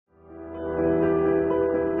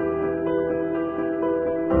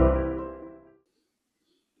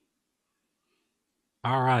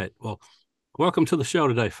All right. Well, welcome to the show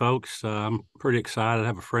today, folks. I'm pretty excited. I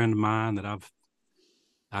have a friend of mine that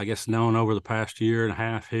I guess, known over the past year and a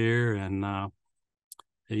half here, and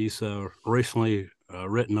he's recently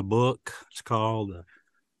written a book. It's called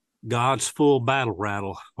God's Full Battle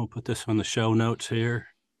Rattle. I'll put this on the show notes here.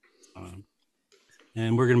 Um,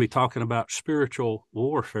 and we're going to be talking about spiritual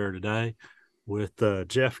warfare today with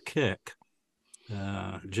Jeff Keck.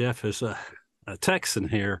 Jeff is a Texan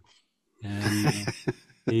here, and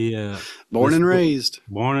he Born this and book, raised.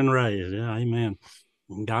 born and raised, yeah, amen,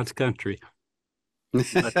 in God's country.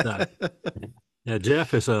 But yeah,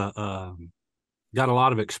 Jeff is got a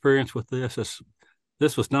lot of experience with this.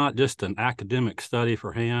 This was not just an academic study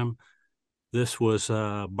for him. This was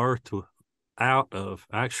birthed out of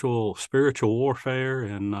actual spiritual warfare,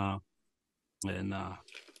 and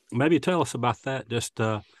maybe tell us about that. Just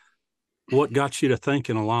what got you to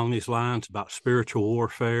thinking along these lines about spiritual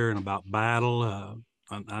warfare and about battle.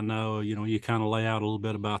 I know you kind of lay out a little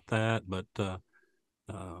bit about that, but uh,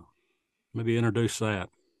 maybe introduce that.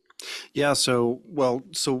 Yeah, so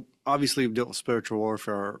obviously we've dealt with spiritual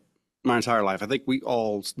warfare my entire life. I think we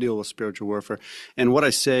all deal with spiritual warfare. And what I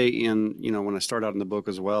say when I start out in the book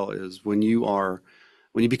as well is when you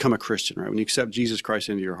become a Christian, right? When you accept Jesus Christ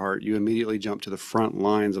into your heart, you immediately jump to the front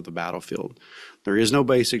lines of the battlefield. There is no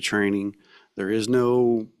basic training. There is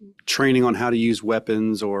no training on how to use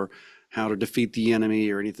weapons or how to defeat the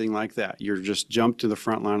enemy or anything like that. You're just jumped to the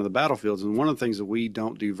front line of the battlefields. And one of the things that we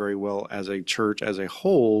don't do very well as a church as a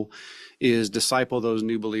whole is disciple those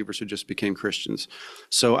new believers who just became Christians.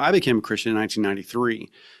 So I became a Christian in 1993.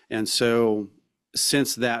 And so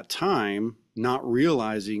since that time, not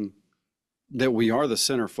realizing that we are the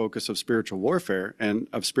center focus of spiritual warfare and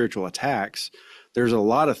of spiritual attacks, there's a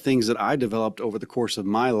lot of things that I developed over the course of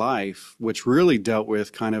my life, which really dealt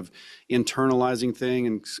with kind of internalizing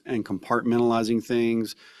things and compartmentalizing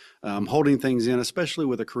things, holding things in, especially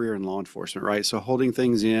with a career in law enforcement, right? So holding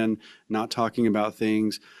things in, not talking about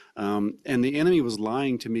things. And the enemy was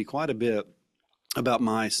lying to me quite a bit about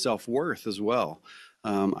my self-worth as well.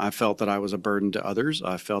 I felt that I was a burden to others.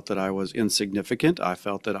 I felt that I was insignificant. I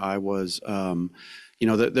felt that I was,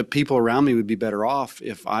 that people around me would be better off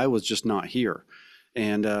if I was just not here.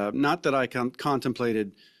 And not that I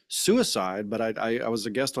contemplated suicide, but I was a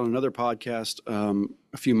guest on another podcast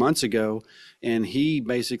a few months ago, and he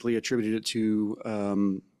basically attributed it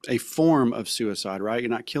to a form of suicide, right? You're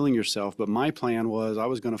not killing yourself, but my plan was I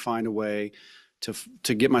was going to find a way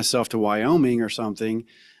to get myself to Wyoming or something,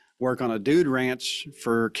 work on a dude ranch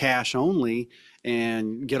for cash only,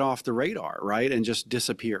 and get off the radar, right? And just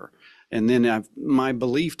disappear. And then my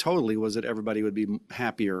belief totally was that everybody would be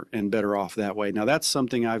happier and better off that way. Now, that's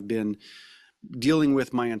something I've been dealing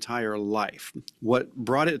with my entire life. What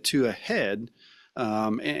brought it to a head,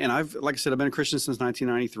 and like I said, I've been a Christian since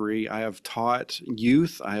 1993. I have taught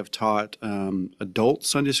youth. I have taught adult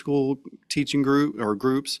Sunday school teaching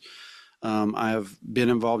groups. I have been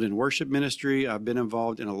involved in worship ministry. I've been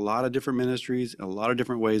involved in a lot of different ministries, a lot of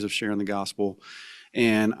different ways of sharing the gospel.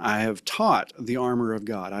 And I have taught the armor of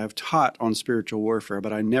God. I have taught on spiritual warfare,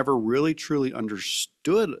 but I never really truly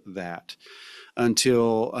understood that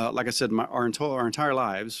until, like I said, our entire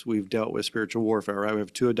lives, we've dealt with spiritual warfare, right? We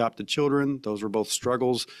have two adopted children. Those were both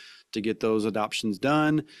struggles to get those adoptions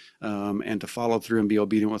done, and to follow through and be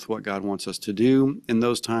obedient with what God wants us to do in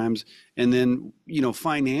those times. And then,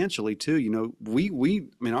 financially too, I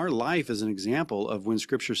mean, our life is an example of when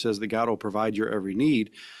Scripture says that God will provide your every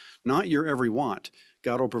need, not your every want.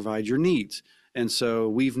 God will provide your needs. And so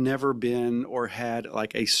we've never been or had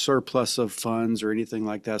like a surplus of funds or anything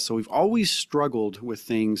like that. So we've always struggled with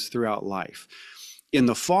things throughout life. In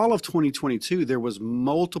the fall of 2022, there was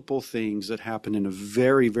multiple things that happened in a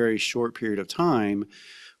very, very short period of time,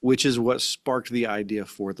 which is what sparked the idea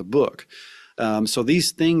for the book. So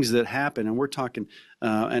these things that happen, and we're talking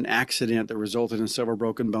an accident that resulted in several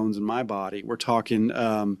broken bones in my body. We're talking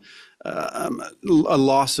a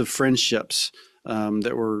loss of friendships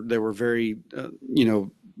that were very,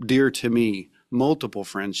 dear to me, multiple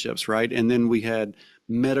friendships, right? And then we had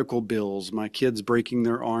medical bills, my kids breaking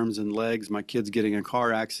their arms and legs, my kids getting in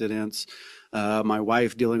car accidents, my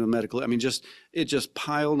wife dealing with medical. I mean, it just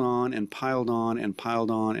piled on and piled on and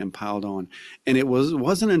piled on and piled on. And it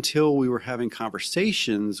wasn't until we were having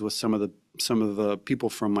conversations with some of the people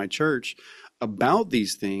from my church about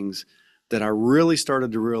these things that I really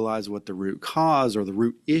started to realize what the root cause or the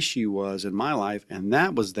root issue was in my life. And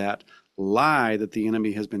that was that lie that the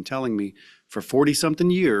enemy has been telling me for 40 something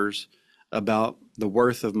years about the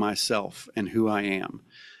worth of myself and who I am.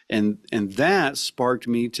 And that sparked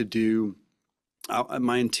me to do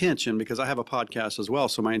my intention, because I have a podcast as well,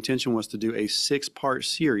 so my intention was to do a 6-part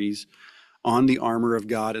series on the armor of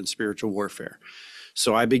God and spiritual warfare.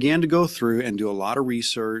 So I began to go through and do a lot of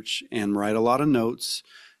research and write a lot of notes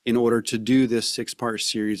in order to do this 6-part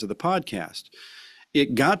series of the podcast.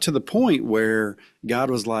 It got to the point where God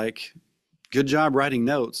was like, good job writing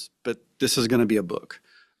notes, but this is going to be a book.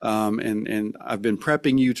 And I've been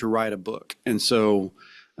prepping you to write a book. And so,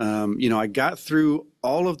 I got through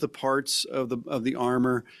all of the parts of the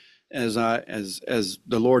armor as the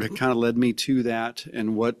Lord had kind of led me to that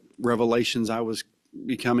and what revelations I was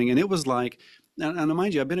becoming. And it was like, and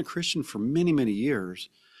mind you, I've been a Christian for many, many years,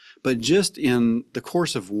 but just in the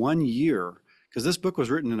course of 1 year, because this book was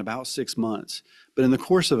written in about 6 months, but in the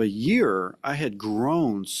course of a year, I had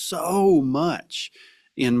grown so much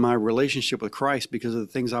in my relationship with Christ because of the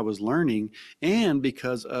things I was learning and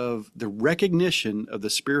because of the recognition of the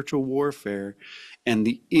spiritual warfare and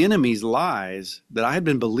the enemy's lies that I had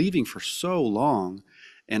been believing for so long.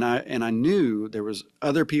 And I knew there was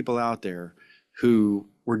other people out there who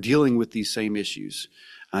were dealing with these same issues.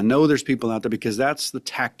 I know there's people out there because that's the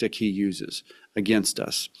tactic he uses against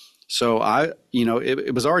us. So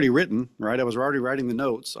it was already written, right? I was already writing the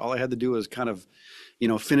notes. All I had to do was kind of,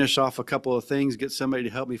 finish off a couple of things, get somebody to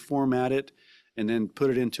help me format it, and then put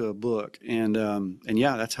it into a book. And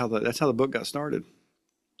yeah, that's how the book got started.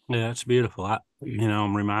 Yeah, it's beautiful.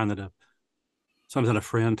 I'm reminded of something a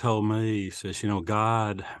friend told me. He says,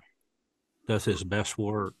 God does his best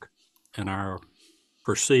work in our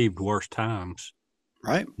perceived worst times.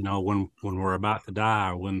 Right. When we're about to die,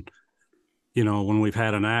 or when we've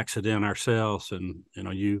had an accident ourselves, and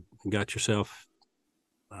you got yourself,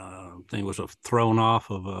 I think it was thrown off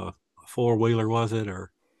of a 4-wheeler, was it?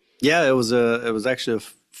 Or Yeah, it was actually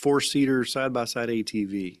a 4-seater side-by-side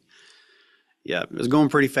ATV. Yeah, it was going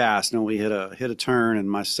pretty fast. And we hit a turn, and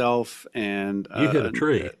myself and you hit a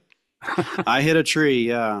tree. I hit a tree.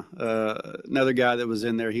 Yeah, another guy that was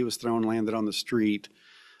in there, he was thrown, landed on the street.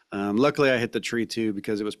 Luckily, I hit the tree too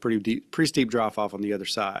because it was pretty steep drop off on the other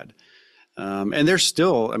side. And there's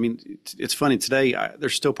still, I mean, it's funny today.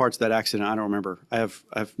 There's still parts of that accident I don't remember. I have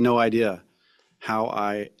no idea how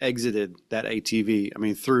I exited that ATV. I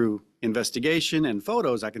mean, through investigation and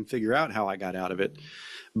photos, I can figure out how I got out of it,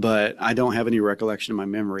 but I don't have any recollection in my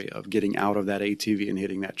memory of getting out of that ATV and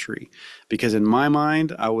hitting that tree. Because in my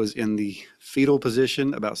mind, I was in the fetal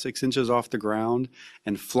position, about 6 inches off the ground,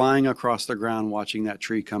 and flying across the ground, watching that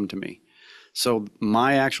tree come to me. So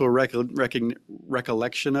my actual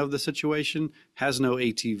recollection of the situation has no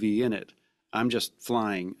ATV in it. I'm just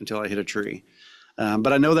flying until I hit a tree.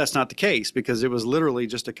 But I know that's not the case because it was literally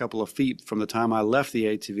just a couple of feet from the time I left the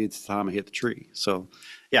ATV to the time I hit the tree. So,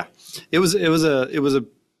 yeah, it was a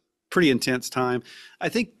pretty intense time. I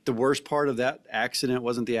think the worst part of that accident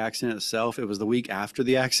wasn't the accident itself. It was the week after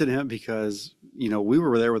the accident because we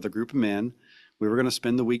were there with a group of men. We were going to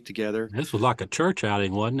spend the week together. This was like a church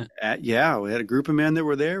outing, wasn't it? Yeah, we had a group of men that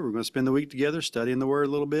were there. We were going to spend the week together, studying the Word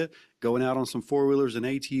a little bit, going out on some 4-wheelers and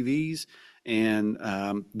ATVs. And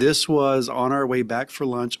this was on our way back for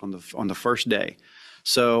lunch on the first day.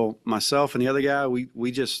 So myself and the other guy,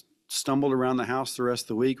 we just stumbled around the house the rest of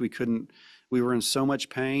the week. We were in so much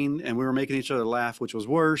pain, and we were making each other laugh, which was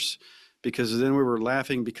worse because then we were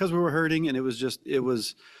laughing because we were hurting, and it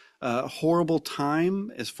was a horrible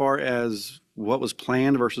time as far as what was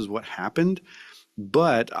planned versus what happened.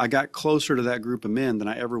 But I got closer to that group of men than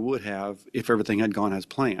I ever would have if everything had gone as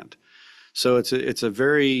planned. So it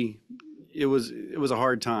was a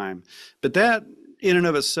hard time. But that in and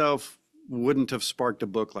of itself wouldn't have sparked a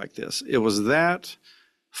book like this. It was that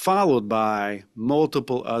followed by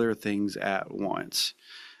multiple other things at once.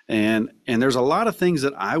 And there's a lot of things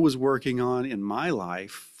that I was working on in my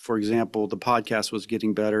life. For example, the podcast was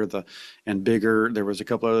getting better and bigger. There was a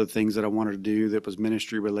couple other things that I wanted to do that was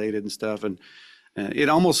ministry related and stuff. And it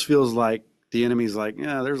almost feels like the enemy's like,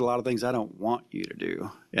 yeah, there's a lot of things I don't want you to do,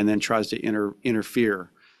 and then tries to interfere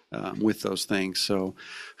with those things. So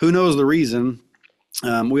who knows the reason?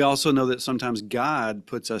 We also know that sometimes God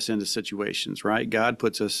puts us into situations, right? God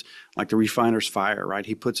puts us like the refiner's fire, right?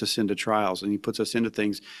 He puts us into trials and he puts us into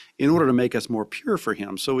things in order to make us more pure for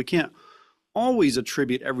him. So we can't always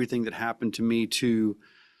attribute everything that happened to me to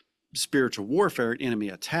spiritual warfare and enemy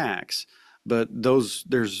attacks, but there's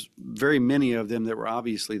very many of them that were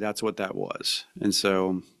obviously that's what that was. And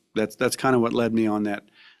so that's kind of what led me on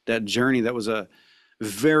that journey. That was a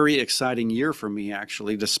very exciting year for me,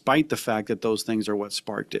 actually, despite the fact that those things are what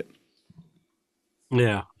sparked it.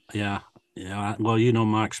 Yeah. Well,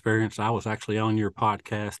 my experience. I was actually on your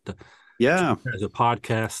podcast. As a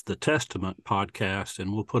podcast, the Testament podcast,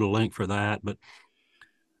 and we'll put a link for that. But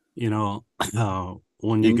you know,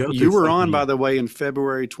 when you And go through you were something, on, you by the way, in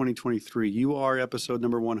February 2023. You are episode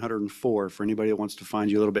number 104 for anybody that wants to find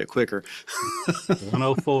you a little bit quicker.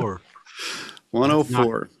 104. That's not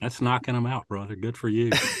 104. that's knocking them out, brother. Good for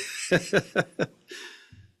you.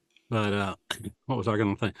 But what was I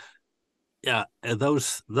going to think? Yeah,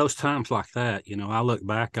 those times like that, I look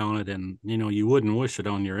back on it, and you wouldn't wish it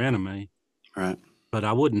on your enemy, Right, but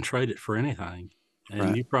I wouldn't trade it for anything. And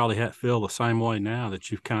right. you probably feel the same way now that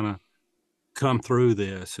you've kind of come through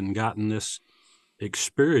this and gotten this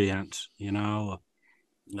experience,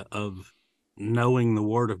 of knowing the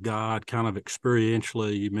Word of God kind of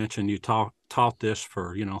experientially. You mentioned you taught this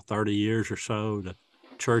for 30 years or so to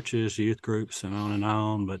churches, youth groups, and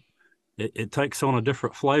on. But it takes on a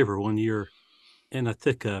different flavor when you're in the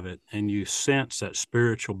thick of it and you sense that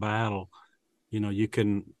spiritual battle. You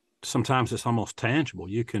can sometimes it's almost tangible.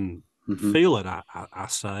 You can Hmm. feel it. I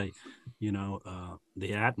say,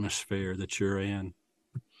 the atmosphere that you're in.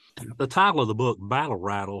 The title of the book, Battle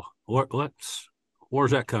Rattle.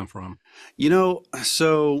 Where's that come from?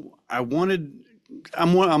 So I'm one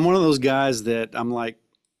of those guys that I'm like,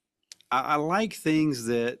 I like things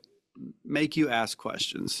that make you ask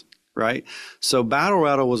questions, right? So Battle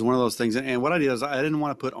Rattle was one of those things. And what I did is I didn't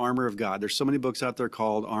want to put Armor of God. There's so many books out there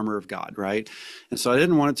called Armor of God, right? And so I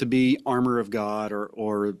didn't want it to be Armor of God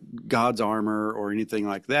or God's armor or anything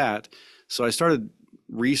like that. So I started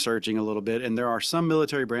researching a little bit, and there are some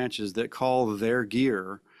military branches that call their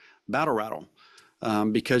gear Battle Rattle,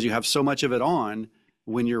 because you have so much of it on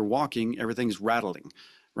when you're walking, everything's rattling,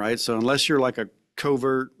 right? So unless you're like a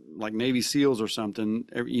covert, like Navy SEALs or something,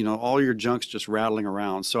 all your junk's just rattling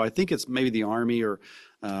around. So I think it's maybe the Army, or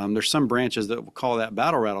there's some branches that will call that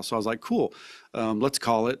Battle Rattle. So I was like, cool, let's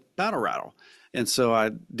call it Battle Rattle. And so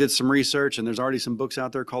I did some research, and there's already some books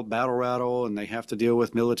out there called Battle Rattle, and they have to deal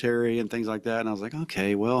with military and things like that. And I was like,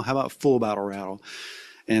 okay, well, how about Full Battle Rattle?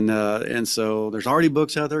 And so there's already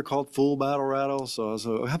books out there called Full Battle Rattle. So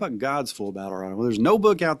how about God's Full Battle Rattle? Well, there's no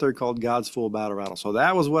book out there called God's Full Battle Rattle. So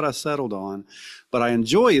that was what I settled on. But I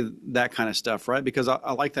enjoy that kind of stuff, right? Because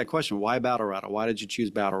I like that question. Why Battle Rattle? Why did you choose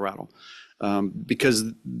Battle Rattle? Because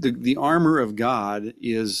the armor of God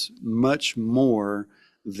is much more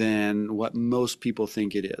than what most people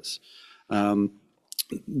think it is. Um,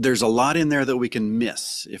 there's a lot in there that we can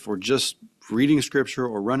miss if we're just reading scripture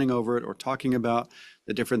or running over it or talking about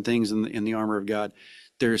the different things in the armor of God.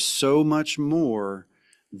 There's so much more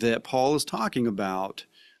that Paul is talking about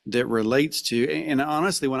that relates to, and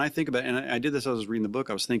honestly, when I think about it, and I did this, I was reading the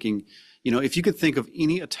book, I was thinking, if you could think of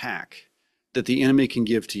any attack that the enemy can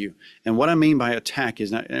give to you. And what I mean by attack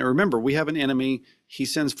is not, and remember, we have an enemy, he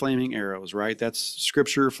sends flaming arrows, right? That's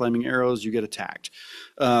scripture, flaming arrows, you get attacked.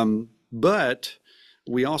 But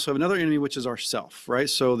we also have another enemy, which is ourself, right?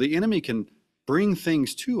 So the enemy can bring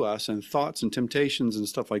things to us and thoughts and temptations and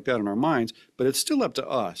stuff like that in our minds, but it's still up to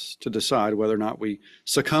us to decide whether or not we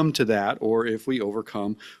succumb to that, or if we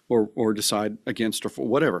overcome or decide against, or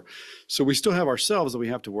whatever. So we still have ourselves that we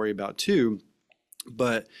have to worry about too.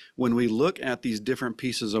 But when we look at these different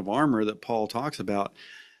pieces of armor that Paul talks about,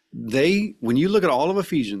 when you look at all of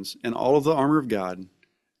Ephesians and all of the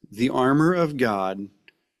armor of God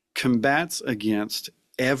combats against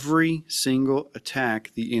every single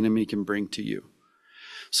attack the enemy can bring to you.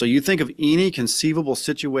 So you think of any conceivable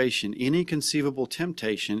situation, any conceivable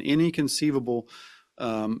temptation, any conceivable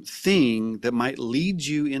thing that might lead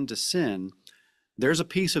you into sin, there's a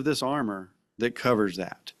piece of this armor that covers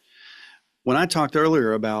that. When I talked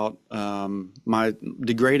earlier about my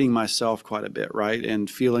degrading myself quite a bit, right, and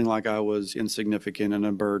feeling like I was insignificant and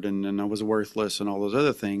a burden and I was worthless and all those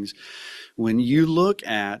other things, when you look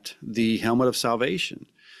at the helmet of salvation,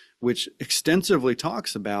 which extensively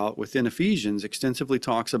talks about, within Ephesians, extensively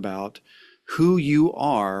talks about who you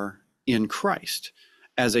are in Christ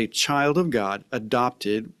as a child of God,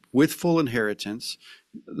 adopted with full inheritance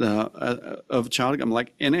of child. I'm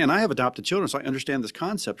like, and I have adopted children, so I understand this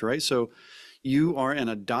concept, right? So you are an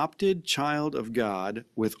adopted child of God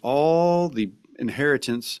with all the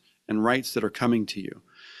inheritance and rights that are coming to you.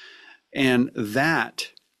 And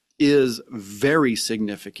that is very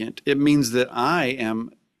significant. It means that I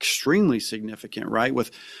am extremely significant, right?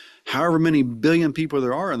 With however many billion people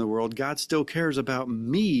there are in the world, God still cares about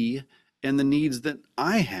me and the needs that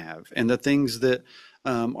I have and the things that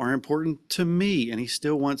are important to me. And he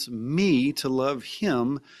still wants me to love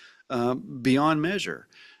him beyond measure.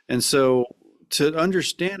 And so to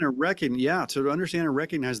understand and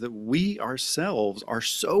recognize that we ourselves are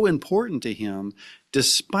so important to him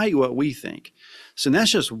despite what we think. So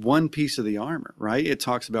that's just one piece of the armor, right? It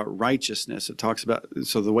talks about righteousness. It talks about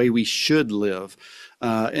the way we should live.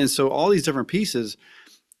 And so all these different pieces,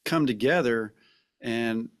 come together.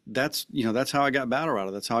 And that's, that's how I got Battle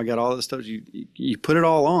Rattle. That's how I got all that stuff. You put it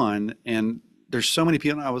all on, and there's so many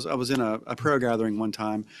people. I was in a prayer gathering one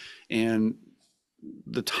time, and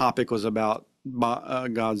the topic was about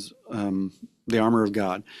God's the armor of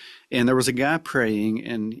God, and there was a guy praying,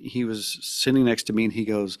 and he was sitting next to me, and he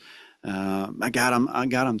goes, I'm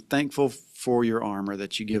thankful for your armor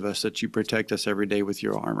that you give us, that you protect us every day with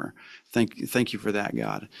your armor. Thank you for that,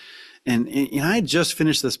 God." And I had just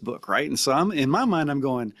finished this book, right? And so I'm in my mind, I'm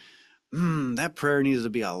going, that prayer needs to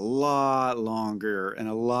be a lot longer and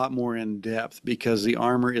a lot more in depth, because the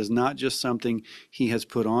armor is not just something he has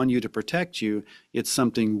put on you to protect you. It's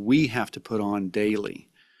something we have to put on daily,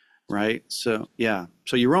 right? So, yeah.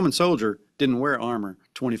 So your Roman soldier didn't wear armor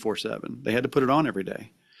 24/7. They had to put it on every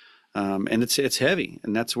day. And it's heavy.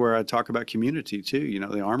 And that's where I talk about community too.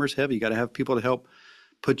 The armor's heavy. You got to have people to help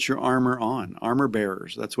put your armor on, armor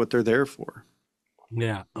bearers. That's what they're there for.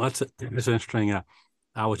 Yeah, that's interesting.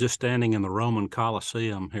 I was just standing in the Roman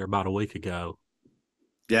Colosseum here about a week ago,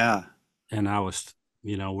 Yeah. and I was,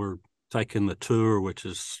 we're taking the tour, which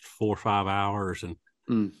is 4 or 5 hours, and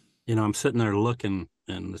Mm. I'm sitting there looking,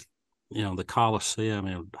 and the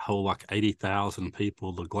Colosseum, hold like 80,000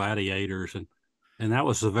 people, the gladiators, and that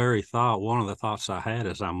was the very thought. One of the thoughts I had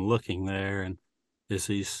as I'm looking there, and is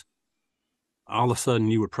these all of a sudden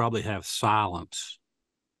you would probably have silence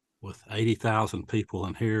with 80,000 people,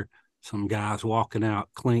 and hear some guys walking out,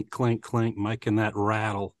 clink, clink, clink, making that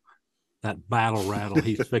rattle, that battle rattle.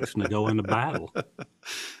 He's fixing to go into battle.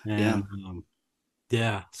 Yeah. And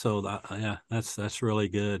yeah, so yeah, that's really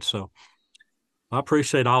good. So I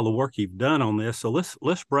appreciate all the work you've done on this. So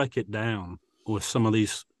let's break it down with some of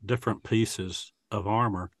these different pieces of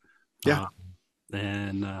armor. Yeah. Uh,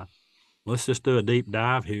 and let's just do a deep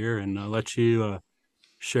dive here, and let you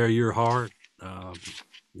share your heart.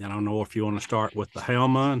 I don't know if you want to start with the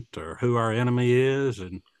helmet or who our enemy is,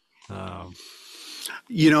 and um,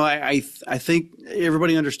 I think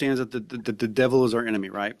everybody understands that the devil is our enemy,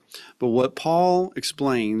 right? But what Paul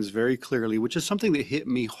explains very clearly, which is something that hit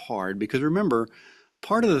me hard, because remember,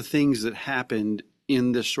 part of the things that happened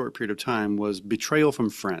in this short period of time was betrayal from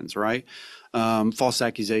friends, right? False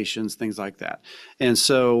accusations, things like that. And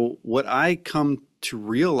so what I come to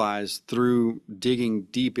realize through digging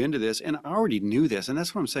deep into this, and I already knew this, and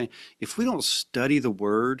that's what I'm saying, if we don't study the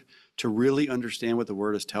word to really understand what the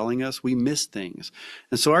word is telling us, we miss things.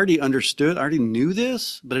 And so I already knew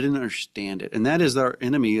this, but I didn't understand it. And that is our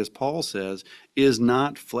enemy, as Paul says, is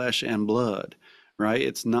not flesh and blood, right?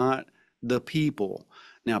 It's not the people.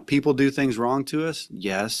 Now, people do things wrong to us.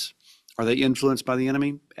 Yes. Are they influenced by the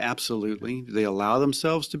enemy? Absolutely. Do they allow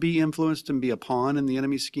themselves to be influenced and be a pawn in the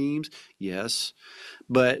enemy's schemes? Yes.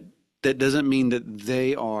 But that doesn't mean that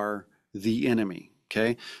they are the enemy.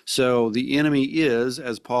 Okay. So the enemy is,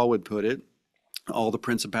 as Paul would put it, all the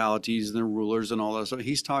principalities and the rulers and all that. So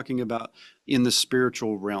he's talking about in the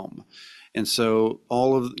spiritual realm. And so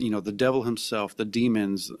all of, the devil himself, the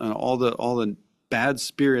demons, all the bad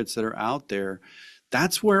spirits that are out there,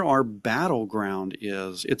 that's where our battleground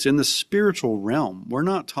is. It's in the spiritual realm. We're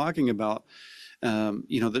not talking about,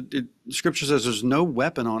 the scripture says there's no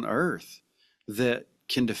weapon on earth that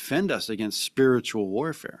can defend us against spiritual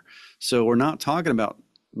warfare. So we're not talking about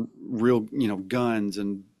real, guns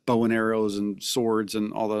and bow and arrows and swords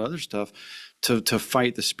and all that other stuff to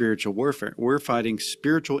fight the spiritual warfare. We're fighting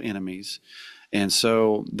spiritual enemies. And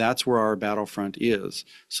so that's where our battlefront is.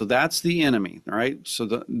 So that's the enemy, all right?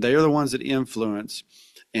 So they're the ones that influence.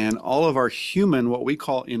 And all of our what we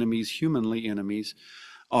call enemies, humanly enemies,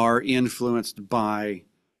 are influenced by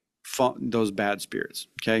those bad spirits,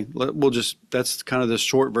 okay? That's kind of the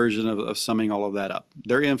short version of summing all of that up.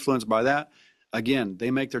 They're influenced by that. Again,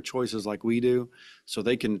 they make their choices like we do, so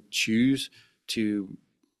they can choose to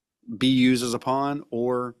be used as a pawn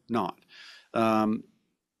or not.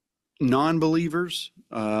 Non-believers,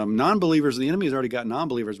 the enemy has already got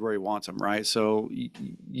non-believers where he wants them, right? So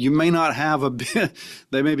you may not have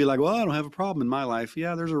they may be like, well, I don't have a problem in my life.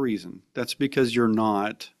 Yeah, there's a reason. That's because you're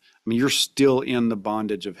not, you're still in the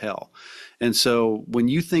bondage of hell. And so when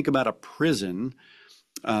you think about a prison,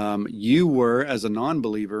 you were, as a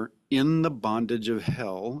non-believer, in the bondage of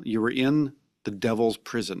hell. You were in the devil's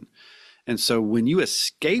prison. And so when you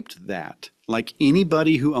escaped that, like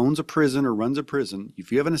anybody who owns a prison or runs a prison,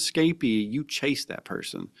 if you have an escapee, you chase that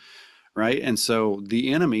person, right? And so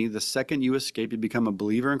the enemy, the second you escape, you become a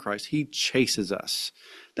believer in Christ, he chases us.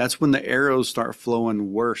 That's when the arrows start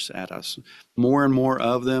flowing worse at us, more and more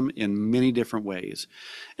of them in many different ways.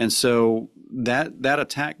 And so that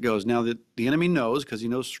attack goes. Now, the enemy knows, because he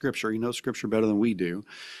knows Scripture better than we do.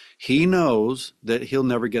 He knows that he'll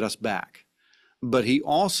never get us back. but he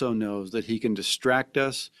also knows that he can distract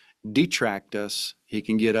us, detract us. He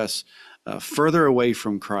can get us further away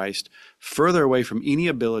from Christ, further away from any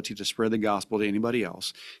ability to spread the gospel to anybody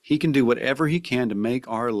else. He can do whatever he can to make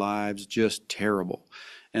our lives just terrible.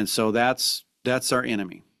 And so that's our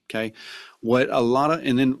enemy. Okay.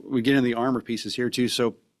 And then we get into the armor pieces here too.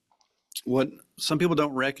 So what some people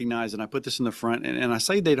don't recognize, and I put this in the front, and I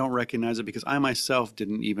say they don't recognize it because I myself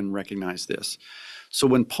didn't even recognize this. So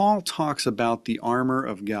when Paul talks about the armor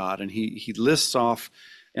of God, and he lists off,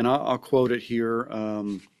 and I'll quote it here.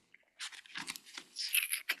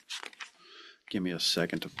 Give me a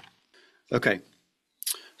second. Okay.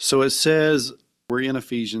 So it says, we're in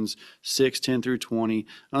Ephesians 6:10 through 20.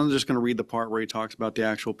 I'm just going to read the part where he talks about the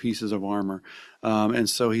actual pieces of armor. And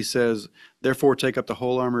so he says, therefore take up the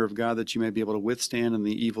whole armor of God that you may be able to withstand in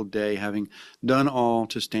the evil day, having done all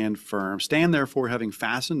to stand firm. Stand therefore, having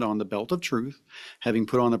fastened on the belt of truth, having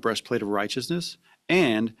put on the breastplate of righteousness,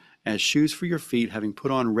 and as shoes for your feet, having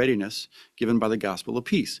put on readiness given by the gospel of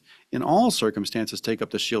peace. In all circumstances take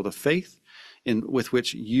up the shield of faith, with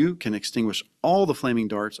which you can extinguish all the flaming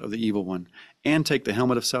darts of the evil one, and take the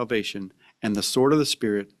helmet of salvation and the sword of the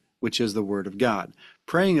Spirit, which is the word of God,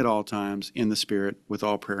 praying at all times in the Spirit with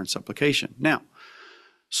all prayer and supplication. Now,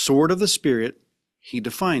 sword of the Spirit, he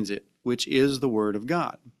defines it, which is the word of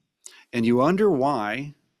God. And you wonder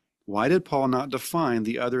why did Paul not define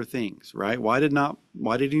the other things, right? Why did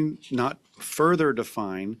he not further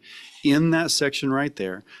define in that section right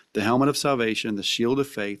there, the helmet of salvation, the shield of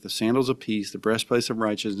faith, the sandals of peace, the breastplate of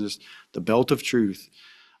righteousness, the belt of truth?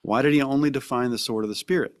 Why did he only define the sword of the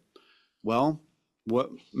Spirit? Well, what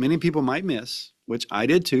many people might miss, which I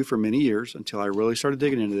did too for many years until I really started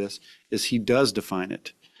digging into this, is he does define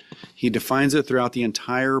it. He defines it throughout the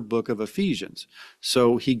entire book of Ephesians.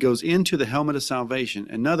 So he goes into the helmet of salvation.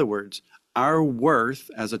 In other words, our worth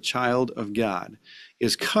as a child of God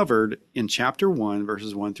is covered in chapter 1,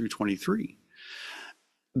 verses 1 through 23.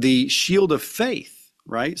 The shield of faith,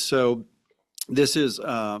 right? So this is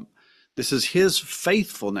his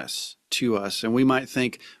faithfulness to us. And we might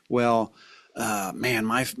think, well, man,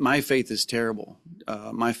 my faith is terrible.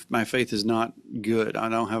 My faith is not good. I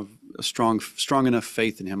don't have a strong enough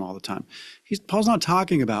faith in him all the time. Paul's not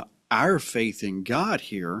talking about our faith in God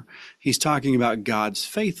here. He's talking about God's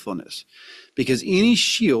faithfulness, because any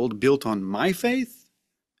shield built on my faith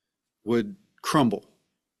would crumble,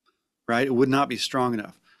 right? It would not be strong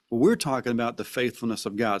enough. But we're talking about the faithfulness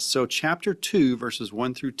of God. So chapter 2, verses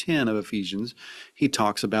 1 through 10 of Ephesians, he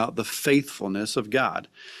talks about the faithfulness of God.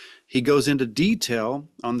 He goes into detail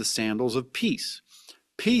on the sandals of peace.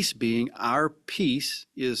 Peace being our peace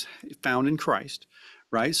is found in Christ,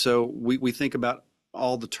 right? So we think about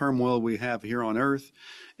all the turmoil we have here on earth,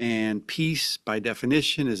 and peace by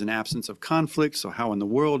definition is an absence of conflict. So how in the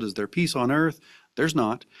world is there peace on earth? There's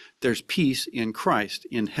not. There's peace in Christ,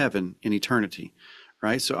 in heaven, in eternity,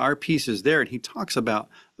 right? So our peace is there, and he talks about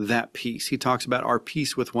that peace. He talks about our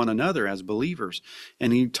peace with one another as believers,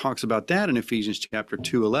 and he talks about that in Ephesians chapter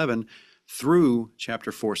 2:11 through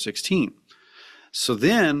chapter 4:16. So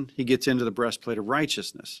then he gets into the breastplate of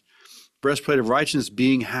righteousness. Breastplate of righteousness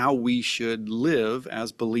being how we should live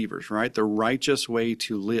as believers, right? The righteous way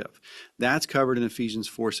to live. That's covered in Ephesians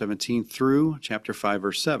 4:17 through chapter 5,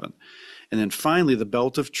 verse 7. And then finally, the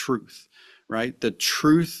belt of truth, right? The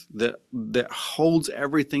truth that holds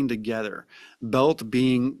everything together. Belt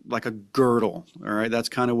being like a girdle, all right? That's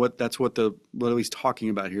kind of what he's talking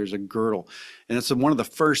about here is a girdle. And it's one of the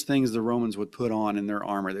first things the Romans would put on in their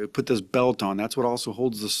armor. They would put this belt on. That's what also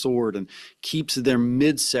holds the sword and keeps their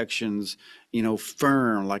midsections,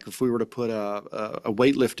 firm. Like if we were to put a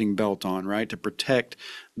weightlifting belt on, right? To protect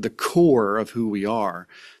the core of who we are.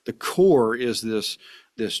 The core is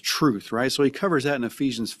this truth, right? So he covers that in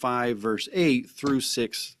Ephesians 5, verse 8 through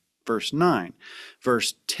 6, verse 9.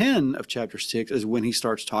 Verse 10 of chapter 6 is when he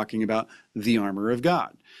starts talking about the armor of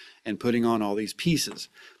God and putting on all these pieces.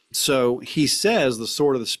 So he says the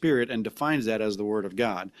sword of the Spirit and defines that as the word of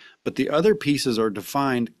God. But the other pieces are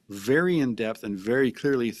defined very in depth and very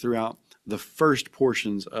clearly throughout the first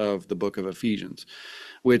portions of the book of Ephesians,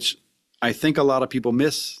 which I think a lot of people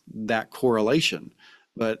miss that correlation.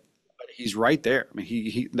 But he's right there. I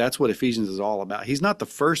mean, that's what Ephesians is all about. He's not the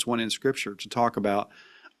first one in Scripture to talk about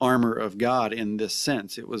armor of God in this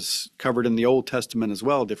sense. It was covered in the Old Testament as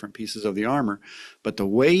well, different pieces of the armor. But the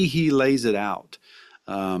way he lays it out,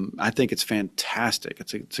 I think it's fantastic.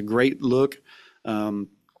 It's a great look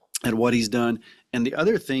at what he's done. And the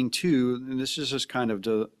other thing too, and this is just kind of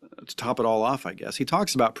to top it all off, I guess, he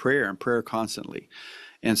talks about prayer and prayer constantly.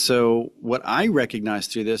 And so what I recognize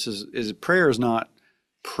through this is prayer is not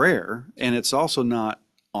prayer, and it's also not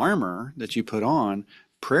armor that you put on,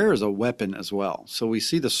 prayer is a weapon as well. So we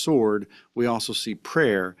see the sword, we also see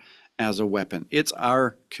prayer as a weapon. It's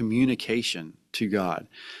our communication to God.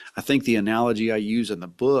 I think the analogy I use in the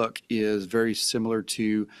book is very similar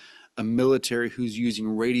to a military who's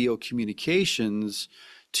using radio communications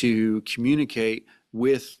to communicate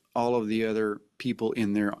with all of the other people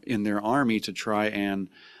in their army to try and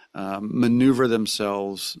maneuver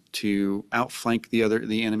themselves to outflank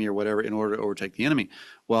the enemy or whatever in order to overtake the enemy.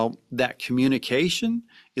 Well, that communication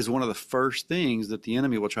is one of the first things that the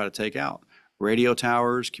enemy will try to take out. Radio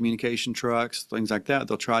towers, communication trucks, things like that.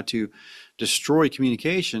 They'll try to destroy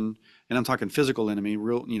communication, and I'm talking physical enemy,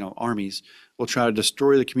 real, armies will try to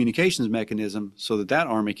destroy the communications mechanism so that that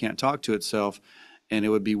army can't talk to itself, and it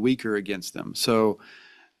would be weaker against them. So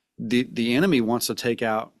the enemy wants to take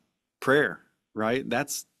out prayer, right?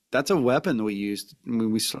 That's a weapon that we use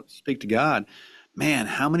when we speak to God. Man,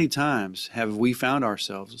 how many times have we found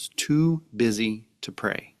ourselves too busy to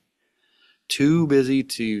pray, too busy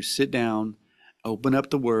to sit down, open up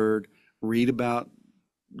the Word, read about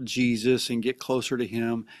Jesus and get closer to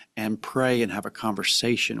Him and pray and have a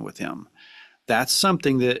conversation with Him? That's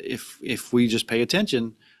something that if we just pay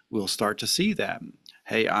attention, we'll start to see that.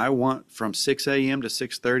 Hey, I want from 6 a.m. to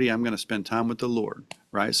 6:30, I'm going to spend time with the Lord,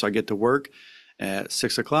 right? So I get to work at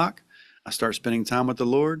 6 o'clock. I start spending time with the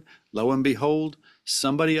Lord. Lo and behold,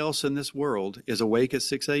 somebody else in this world is awake at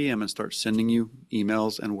 6 a.m. and starts sending you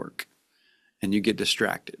emails and work. And you get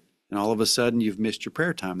distracted. And all of a sudden, you've missed your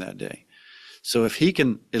prayer time that day. So if He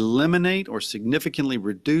can eliminate or significantly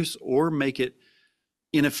reduce or make it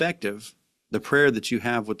ineffective, the prayer that you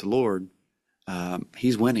have with the Lord,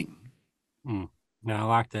 He's winning. Yeah, I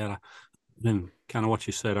like that. And kind of what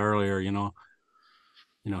you said earlier,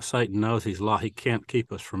 Satan knows he can't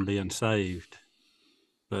keep us from being saved,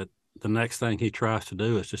 but the next thing he tries to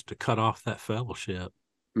do is just to cut off that fellowship,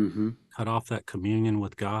 cut off that communion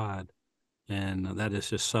with God, and that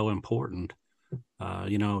is just so important.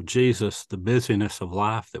 Jesus, the busyness of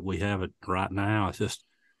life that we have it right now, is just.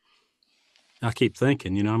 I keep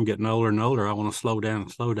thinking, I'm getting older and older. I want to slow down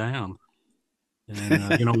and slow down.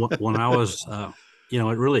 And when I was, it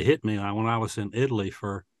really hit me when I was in Italy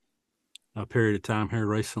for a period of time here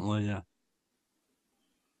recently.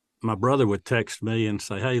 My brother would text me and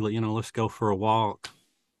say, "Hey, let's go for a walk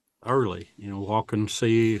early. Walk and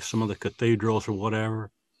see some of the cathedrals or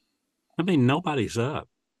whatever." I mean, nobody's up,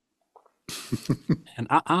 and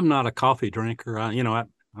I'm not a coffee drinker. I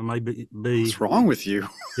may be. What's wrong with you?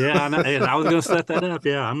 Yeah, and I was going to set that up.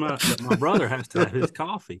 Yeah, I'm not. But my brother has to have his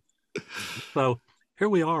coffee. So here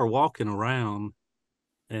we are walking around,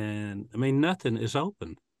 and I mean, nothing is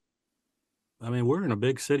open. I mean, we're in a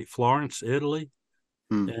big city, Florence, Italy,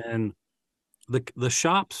 and the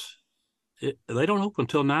shops, they don't open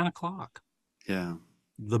until 9 o'clock. Yeah.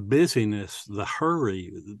 The busyness, the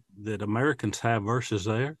hurry that Americans have versus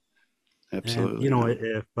there. Absolutely.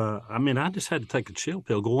 And, I just had to take a chill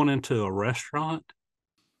pill going into a restaurant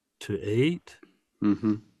to eat.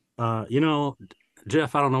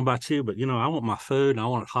 Jeff, I don't know about you, but I want my food and I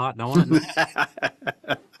want it hot and I want it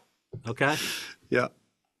now. Okay. Yeah.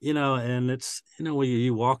 And it's, when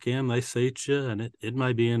you walk in, they seat you and it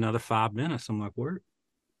may be another 5 minutes. I'm like,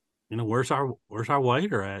 where's our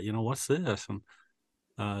waiter at? What's this? And,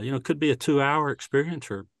 it could be a 2-hour experience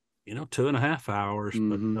or, 2.5 hours,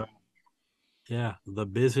 but yeah, the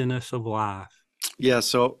busyness of life. Yeah.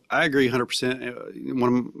 So I agree 100%.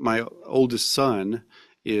 One of my oldest son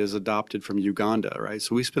is adopted from Uganda, right?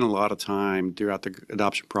 So we spent a lot of time throughout the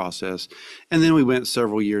adoption process. And then we went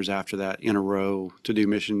several years after that in a row to do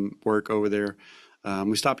mission work over there.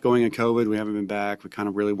 We stopped going in COVID. We haven't been back. We kind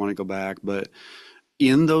of really want to go back. But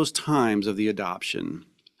in those times of the adoption,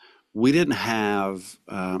 we didn't have,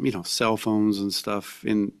 cell phones and stuff.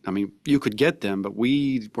 You could get them, but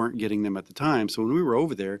we weren't getting them at the time. So when we were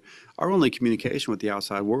over there, our only communication with the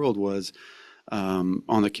outside world was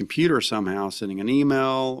on the computer somehow, sending an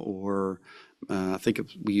email, or I think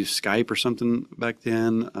we used Skype or something back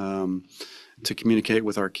then to communicate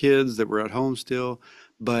with our kids that were at home still.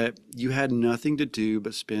 But you had nothing to do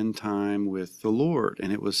but spend time with the Lord,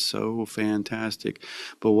 and it was so fantastic.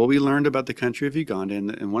 But what we learned about the country of Uganda,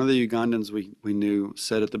 and one of the Ugandans we knew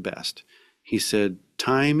said it the best. He said,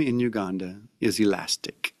 "Time in Uganda is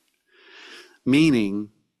elastic," meaning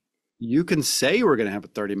you can say we're going to have a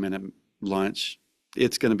 30-minute lunch,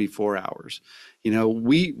 it's going to be 4 hours.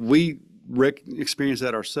 We experienced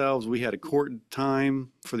that ourselves. We had a court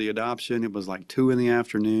time for the adoption. It was like 2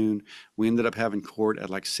 p.m. We ended up having court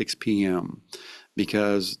at like 6 p.m.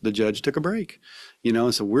 because the judge took a break,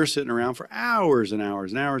 and so we're sitting around for hours and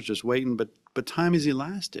hours and hours just waiting. But but time is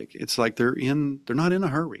elastic. It's like they're not in a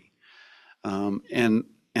hurry. And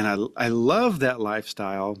I love that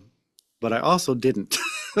lifestyle, but I also didn't.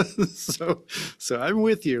 So I'm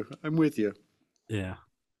with you. I'm with you. Yeah.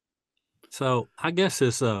 So I guess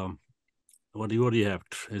it's what do you have?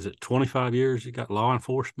 Is it 25 years you got law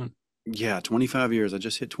enforcement? Yeah, 25 years. I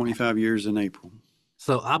just hit 25 years in April.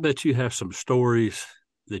 So I bet you have some stories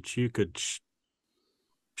that you could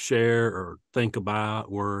share or think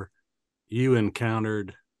about where you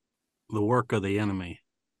encountered the work of the enemy.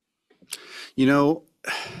 You know,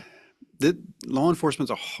 that law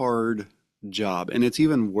enforcement's a hard job, and it's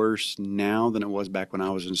even worse now than it was back when I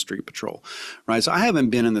was in street patrol, right? So I haven't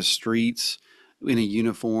been in the streets in a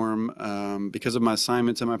uniform because of my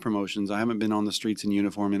assignments and my promotions. I haven't been on the streets in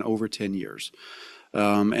uniform in over 10 years.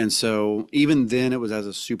 And so even then it was as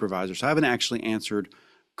a supervisor. So I haven't actually answered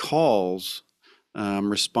calls,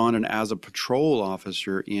 responded as a patrol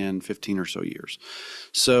officer in 15 or so years.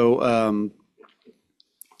 So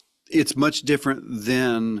it's much different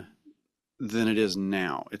than it is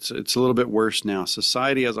now. It's a little bit worse now.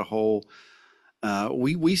 Society as a whole,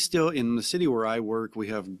 we still, in the city where I work, we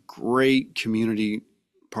have great community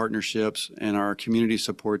partnerships, and our community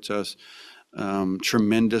supports us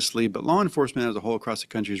tremendously. But law enforcement as a whole across the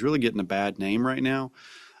country is really getting a bad name right now.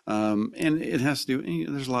 And it has to do,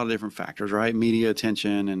 there's a lot of different factors, right? Media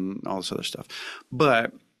attention and all this other stuff.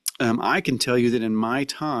 But I can tell you that in my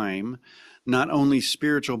time, not only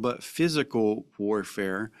spiritual but physical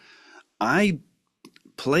warfare, I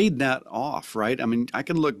played that off, right? I mean, I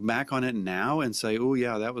can look back on it now and say, oh,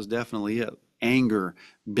 yeah, that was definitely it. Anger,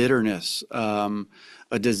 bitterness, a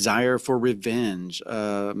desire for revenge,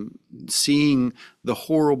 seeing the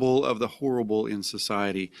horrible of the horrible in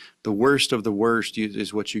society. The worst of the worst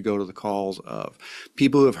is what you go to the calls of.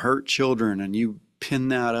 People who have hurt children, and you pin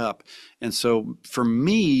that up. And so for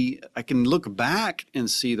me, I can look back and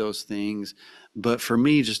see those things. But for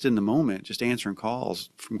me, just in the moment, just answering calls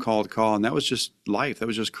from call to call, and that was just life. That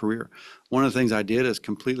was just career. One of the things I did is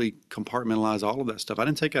completely compartmentalize all of that stuff. I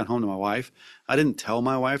didn't take that home to my wife. I didn't tell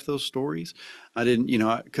my wife those stories. I didn't,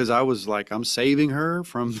 because I was like, I'm saving her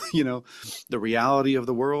from, the reality of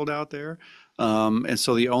the world out there. And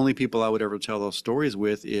so the only people I would ever tell those stories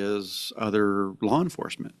with is other law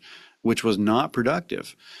enforcement, which was not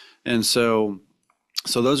productive. And so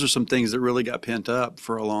those are some things that really got pent up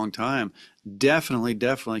for a long time. Definitely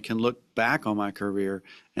can look back on my career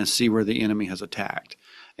and see where the enemy has attacked,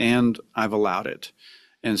 and I've allowed it.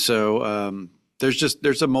 And so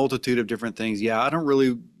there's a multitude of different things. Yeah, I don't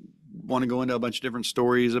really want to go into a bunch of different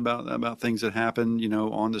stories about things that happen,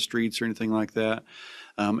 on the streets or anything like that.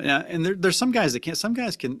 And there's some guys that can't. Some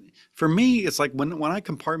guys can. For me, it's like when I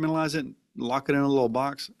compartmentalize it, and lock it in a little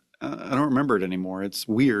box, I don't remember it anymore. It's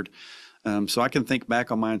weird. So I can think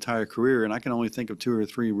back on my entire career, and I can only think of 2 or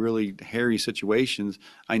 3 really hairy situations.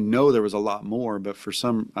 I know there was a lot more, but for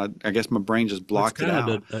some, I guess my brain just blocked it out.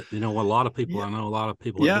 A lot of people, Yeah. I know a lot of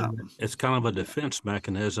people Yeah. are doing it. It's kind of a defense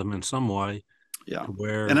mechanism in some way. Yeah.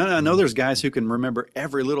 Where, And I know there's guys who can remember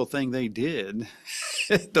every little thing they did.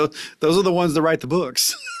 Those are the ones that write the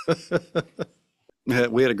books.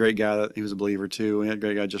 We had a great guy that he was a believer too. We had a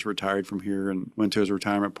great guy just retired from here and went to his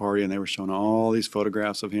retirement party, and they were showing all these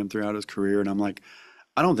photographs of him throughout his career. And I'm like,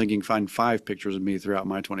 I don't think you can find 5 pictures of me throughout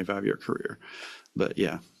my 25-year career. But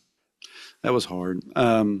yeah, that was hard.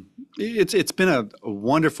 It's been a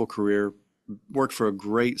wonderful career. Worked for a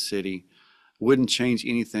great city. Wouldn't change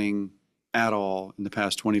anything at all in the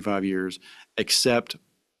past 25 years, except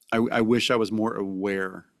I wish I was more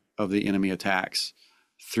aware of the enemy attacks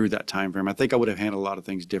through that time frame. I think I would have handled a lot of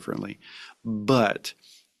things differently, but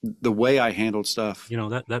the way I handled stuff,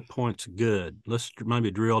 that point's good. Let's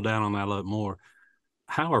maybe drill down on that a little more.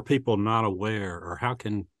 How are people not aware, or how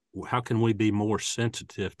can we be more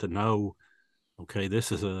sensitive to know, okay,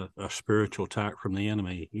 this is a spiritual attack from the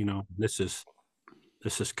enemy. This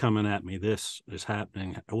is coming at me. This is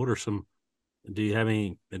happening. Do you have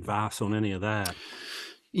any advice on any of that?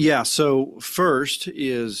 Yeah. So first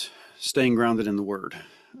is staying grounded in the word,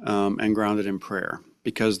 and grounded in prayer,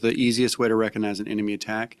 because the easiest way to recognize an enemy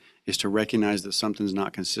attack is to recognize that something's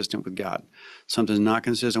not consistent with God. Something's not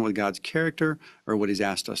consistent with God's character or what he's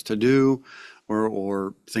asked us to do,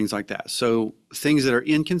 or things like that. So things that are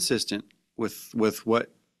inconsistent with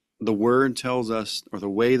what the word tells us, or the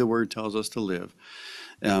way the word tells us to live,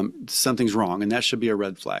 something's wrong, and that should be a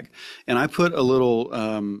red flag. And I put a little,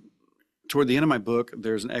 toward the end of my book,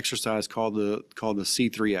 there's an exercise called the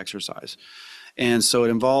C3 exercise. And so it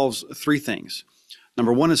involves 3 things.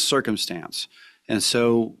 Number 1 is circumstance. And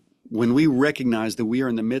so when we recognize that we are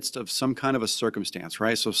in the midst of some kind of a circumstance,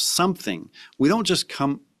 right? So something, we don't just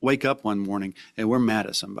come wake up one morning and we're mad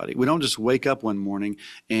at somebody. We don't just wake up one morning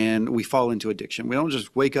and we fall into addiction. We don't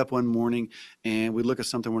just wake up one morning and we look at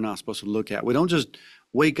something we're not supposed to look at. We don't just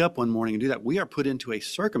wake up one morning and do that. We are put into a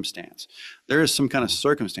circumstance. There is some kind of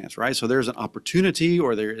circumstance, right? So there's an opportunity,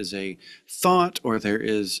 or there is a thought, or there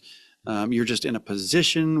is you're just in a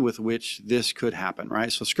position with which this could happen,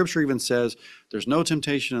 right? So Scripture even says there's no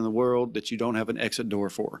temptation in the world that you don't have an exit door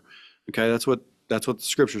for. Okay, that's what the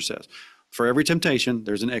Scripture says. For every temptation,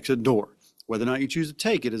 there's an exit door. Whether or not you choose to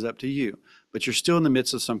take it is up to you, but you're still in the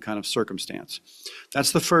midst of some kind of circumstance.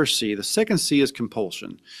 That's the first C. The second C is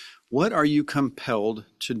compulsion. What are you compelled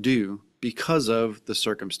to do because of the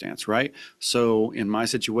circumstance, right? So in my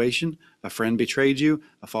situation, a friend betrayed you,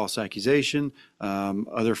 a false accusation,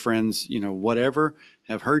 other friends, whatever,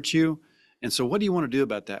 have hurt you. And so what do you want to do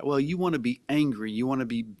about that? Well, you want to be angry. You want to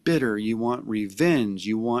be bitter. You want revenge.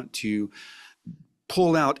 You want to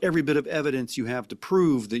pull out every bit of evidence you have to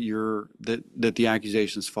prove that the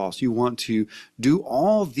accusation is false. You want to do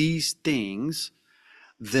all these things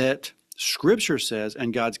that Scripture says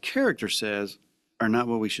and God's character says are not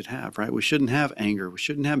what we should have, right? We shouldn't have anger. We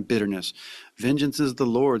shouldn't have bitterness. Vengeance is the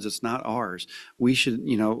Lord's. It's not ours. We should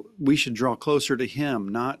draw closer to Him,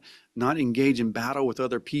 not engage in battle with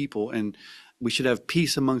other people. And we should have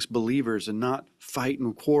peace amongst believers and not fight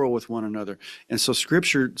and quarrel with one another. And so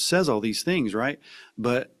Scripture says all these things, right?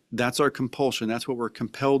 But that's our compulsion. That's what we're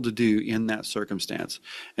compelled to do in that circumstance.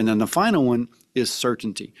 And then the final one is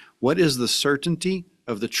certainty. What is the certainty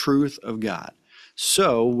of the truth of God?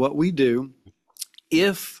 So what we do,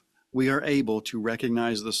 if we are able to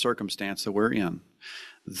recognize the circumstance that we're in,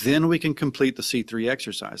 then we can complete the C3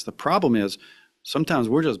 exercise. The problem is sometimes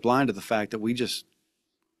we're just blind to the fact that we just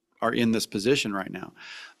are in this position right now.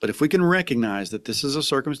 But if we can recognize that this is a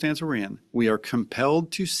circumstance we're in, we are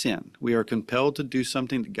compelled to sin. We are compelled to do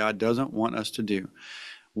something that God doesn't want us to do.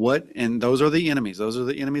 And those are the enemies. Those are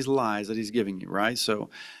the enemy's lies that he's giving you, right?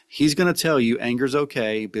 So he's going to tell you anger's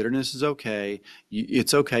okay, bitterness is okay,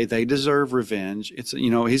 it's okay, they deserve revenge.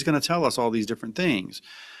 He's going to tell us all these different things.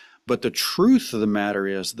 But the truth of the matter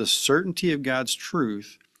is, the certainty of God's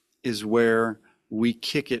truth is where we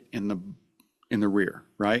kick it in the rear,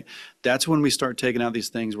 right? That's when we start taking out these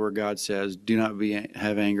things where God says, do not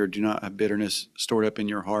have anger, do not have bitterness stored up in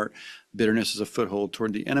your heart. Bitterness is a foothold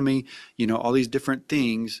toward the enemy. All these different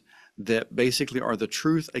things that basically are the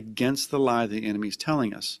truth against the lie the enemy's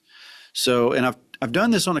telling us. So, and I've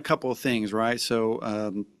done this on a couple of things, right?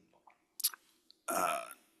 So,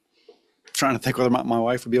 trying to think whether my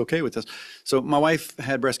wife would be okay with this. So my wife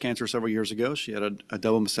had breast cancer several years ago. She had a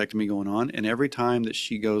double mastectomy going on. And every time that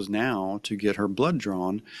she goes now to get her blood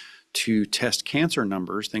drawn to test cancer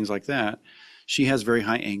numbers, things like that, she has very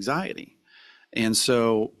high anxiety. And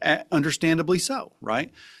so understandably so,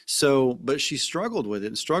 right? So, but she struggled with it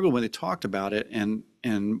and struggled when they talked about it.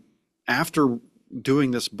 And after doing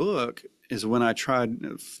this book is when I tried,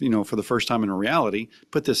 for the first time in reality,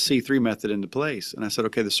 put this C3 method into place. And I said,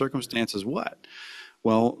 okay, the circumstance is what?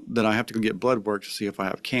 Well, that I have to go get blood work to see if I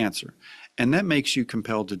have cancer. And that makes you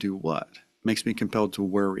compelled to do what? Makes me compelled to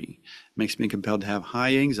worry, makes me compelled to have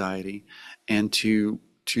high anxiety and to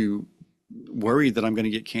worry that I'm going to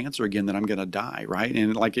get cancer again, that I'm going to die, right?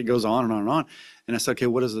 And it goes on and on and on. And I said, okay,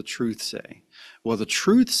 what does the truth say? Well, the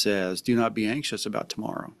truth says, do not be anxious about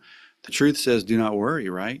tomorrow. The truth says, do not worry,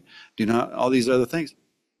 right? Do not, all these other things.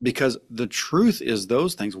 Because the truth is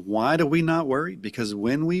those things. Why do we not worry? Because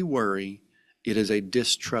when we worry, it is a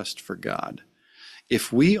distrust for God.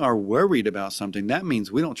 If we are worried about something, that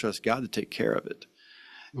means we don't trust God to take care of it.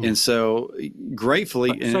 Mm. And so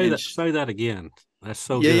gratefully... Say that again. That's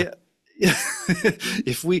so good. Yeah.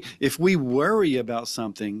 If we worry about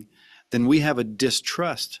something, then we have a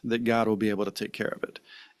distrust that God will be able to take care of it.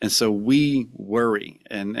 And so we worry,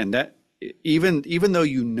 and that even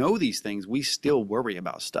though these things, we still worry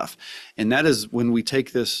about stuff. And that is when we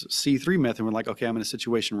take this C3 method, we're like, okay, I'm in a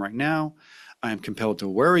situation right now. I am compelled to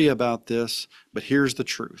worry about this, but here's the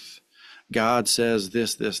truth. God says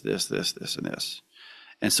this, and this.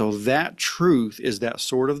 And so that truth is that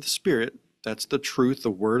sword of the Spirit. That's the truth, the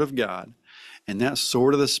Word of God. And that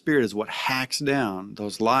sword of the Spirit is what hacks down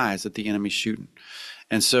those lies that the enemy's shooting.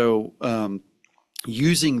 And so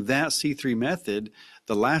using that C3 method,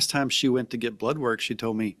 the last time she went to get blood work, she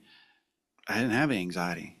told me, I didn't have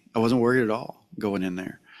anxiety. I wasn't worried at all going in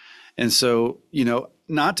there. And so,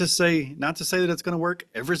 not to say that it's going to work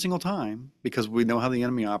every single time, because we know how the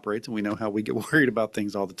enemy operates and we know how we get worried about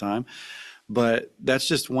things all the time. But that's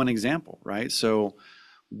just one example, right? So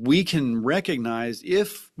we can recognize,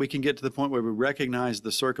 if we can get to the point where we recognize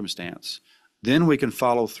the circumstance, Then we can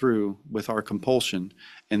follow through with our compulsion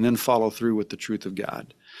and then follow through with the truth of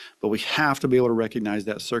God. But we have to be able to recognize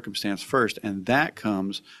that circumstance first. And that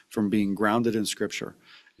comes from being grounded in Scripture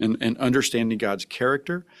and understanding God's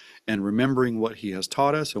character and remembering what He has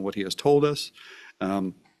taught us and what He has told us.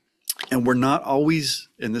 Um, and we're not always,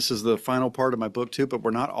 and this is the final part of my book too, but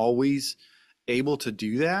we're not always able to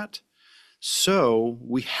do that. So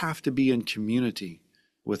we have to be in community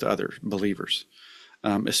with other believers.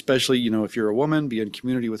 Especially, if you're a woman, be in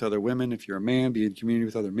community with other women. If you're a man, be in community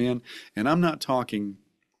with other men. And I'm not talking,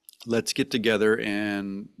 let's get together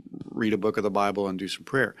and read a book of the Bible and do some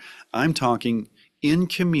prayer. I'm talking in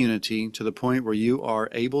community to the point where you are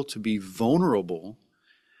able to be vulnerable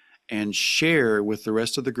and share with the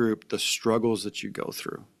rest of the group the struggles that you go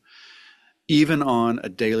through, even on a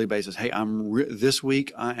daily basis. Hey, this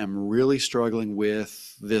week I am really struggling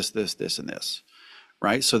with this, and this.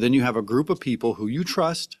 Right? So then you have a group of people who you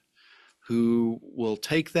trust, who will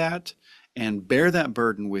take that and bear that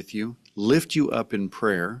burden with you, lift you up in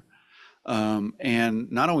prayer,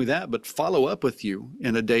 and not only that, but follow up with you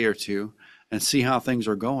in a day or two and see how things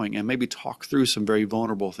are going, and maybe talk through some very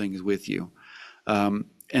vulnerable things with you. And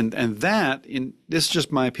that, this is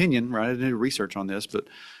just my opinion, right? I didn't do research on this, but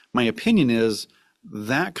my opinion is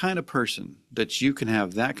that kind of person that you can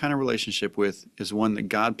have that kind of relationship with is one that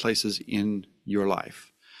God places in your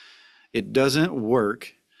life. It doesn't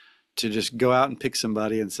work to just go out and pick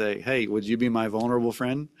somebody and say, hey, would you be my vulnerable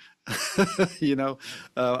friend?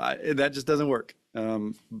 That just doesn't work.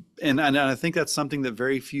 And I think that's something that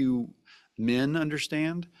very few men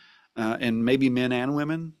understand, and maybe men and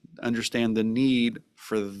women understand the need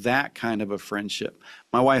for that kind of a friendship.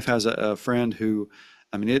 My wife has a friend who,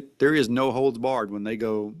 there is no holds barred when they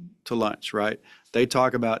go to lunch, right? They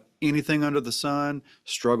talk about anything under the sun,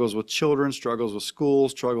 struggles with children, struggles with school,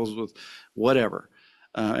 struggles with whatever.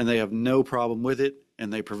 And they have no problem with it.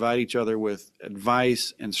 And they provide each other with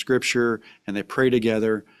advice and scripture, and they pray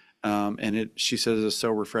together. She says it's so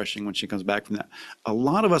refreshing when she comes back from that. A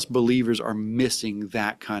lot of us believers are missing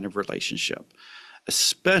that kind of relationship,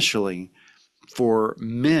 especially for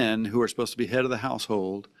men who are supposed to be head of the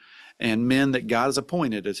household, and men that God has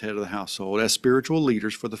appointed as head of the household, as spiritual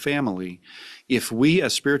leaders for the family. If we,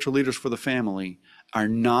 as spiritual leaders for the family, are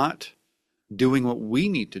not doing what we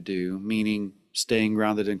need to do, meaning staying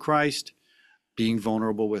grounded in Christ, being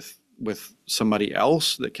vulnerable with somebody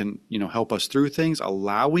else that can, help us through things,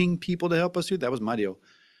 allowing people to help us through. That was my deal.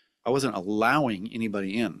 I wasn't allowing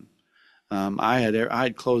anybody in. I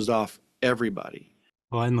had closed off everybody.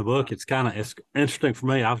 Well, in the book, it's interesting for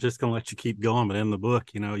me. I was just going to let you keep going, but in the book,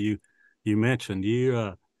 you mentioned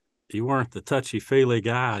you weren't the touchy feely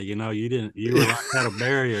guy. You were like had a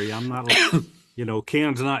barrier. I'm not like,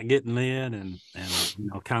 Ken's not getting in, and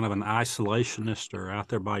kind of an isolationist or out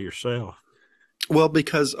there by yourself. Well,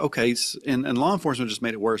 because, okay, and law enforcement just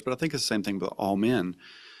made it worse, but I think it's the same thing with all men.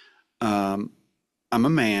 I'm a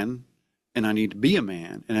man, and I need to be a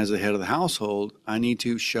man. And as the head of the household, I need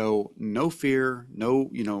to show no fear, no,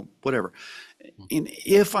 whatever. And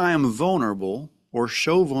if I am vulnerable or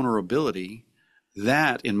show vulnerability,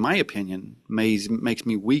 that, in my opinion, makes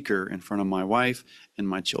me weaker in front of my wife and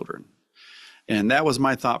my children. And that was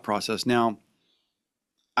my thought process. Now,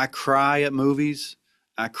 I cry at movies.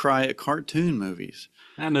 I cry at cartoon movies.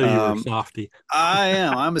 I know you were a softy. I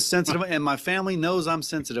am. I'm a sensitive, and my family knows I'm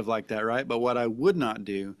sensitive like that, right? But what I would not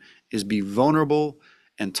do is be vulnerable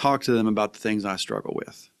and talk to them about the things I struggle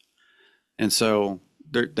with. And so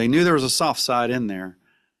they knew there was a soft side in there,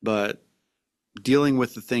 but dealing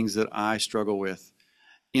with the things that I struggle with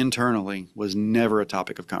internally was never a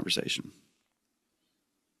topic of conversation.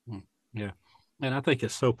 Yeah. And I think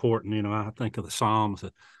it's so important. I think of the Psalms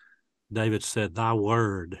that David said, thy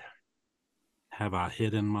word have I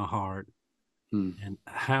hid in my heart. And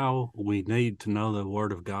how we need to know the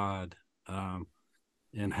word of God,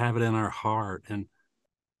 and have it in our heart, and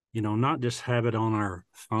not just have it on our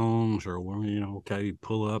phones or okay,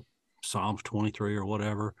 pull up Psalms 23 or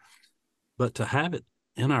whatever, but to have it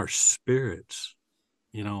in our spirits.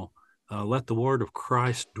 Let the word of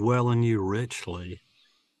Christ dwell in you richly,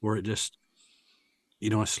 where it just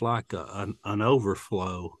it's like an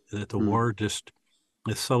overflow, that the word just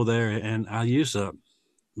is so there. And I use the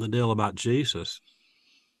deal about Jesus.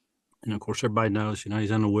 And of course, everybody knows, he's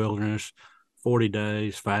in the wilderness, 40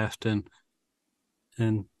 days fasting,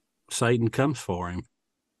 and Satan comes for him,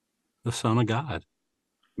 the Son of God.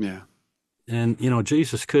 Yeah. And,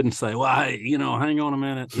 Jesus couldn't say, well, hang on a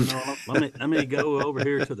minute, let me go over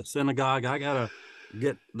here to the synagogue. I got to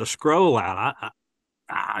get the scroll out.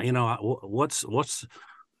 What's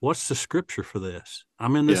the scripture for this?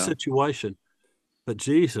 I'm in this situation. But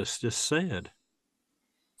Jesus just said,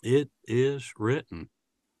 it is written,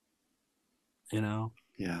 you know.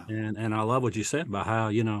 Yeah. And I love what you said about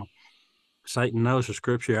how, Satan knows the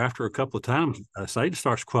scripture. After a couple of times, Satan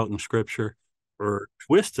starts quoting scripture or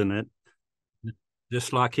twisting it,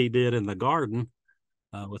 just like he did in the garden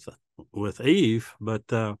with Eve. But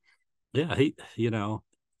yeah,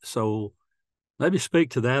 so maybe speak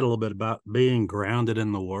to that a little bit about being grounded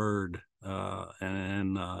in the Word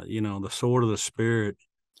and the sword of the Spirit.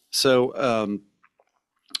 So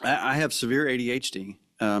I have severe ADHD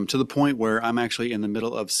to the point where I'm actually in the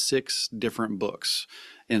middle of 6 different books.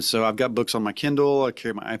 And so I've got books on my Kindle. I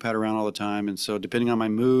carry my iPad around all the time. And so depending on my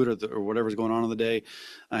mood or whatever's going on in the day,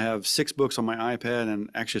 I have 6 books on my iPad and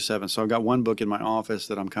actually 7. So I've got one book in my office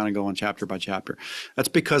that I'm kind of going chapter by chapter. That's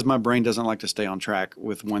because my brain doesn't like to stay on track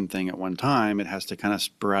with one thing at one time. It has to kind of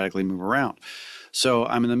sporadically move around. So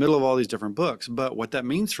I'm in the middle of all these different books. But what that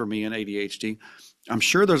means for me in ADHD, I'm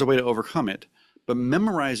sure there's a way to overcome it. But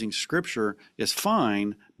memorizing scripture is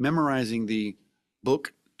fine. Memorizing the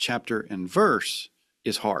book, chapter, and verse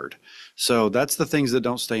is hard. So that's the things that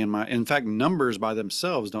don't stay in fact, numbers by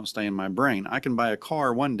themselves don't stay in my brain. I can buy a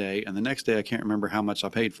car one day and the next day I can't remember how much I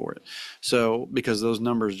paid for it. So because those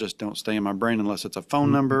numbers just don't stay in my brain unless it's a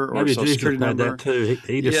phone number or a Maybe social Jesus security had that number. too.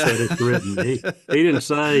 He just Yeah. said it's written. He didn't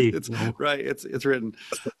say, It's right. It's written.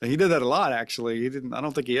 He did that a lot, actually. He didn't. I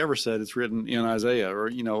don't think he ever said it's written in Isaiah or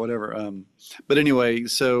whatever. But anyway,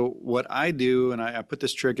 so what I do, and I put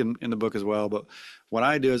this trick in the book as well. But what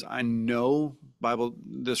I do is I know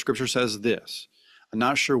the scripture says this. I'm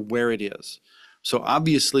not sure where it is. So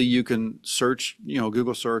obviously you can search,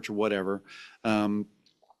 Google search or whatever. And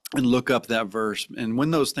look up that verse. And when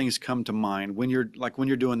those things come to mind, when you're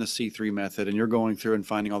doing the C3 method and you're going through and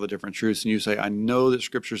finding all the different truths, and you say, I know that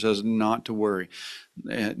scripture says not to worry.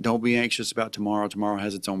 Don't be anxious about tomorrow. Tomorrow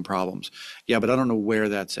has its own problems. Yeah, but I don't know where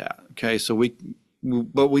that's at. Okay, so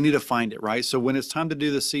but we need to find it, right? So when it's time to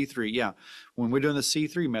do the C3, yeah, when we're doing the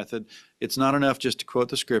C3 method, it's not enough just to quote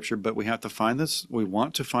the scripture, but we have to find this. We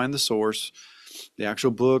want to find the source, the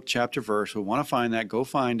actual book, chapter, verse. We want to find that, go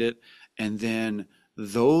find it, and then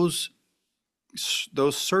those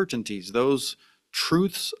certainties, those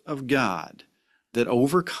truths of God that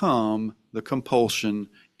overcome the compulsion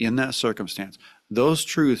in that circumstance, those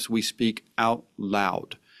truths we speak out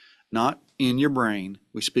loud, not in your brain.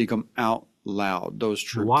 We speak them out loud, those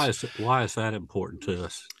why truths. is that important to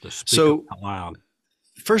us to speak So, out loud?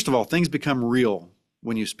 first of all, things become real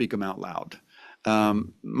when you speak them out loud.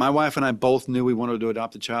 My wife and I both knew we wanted to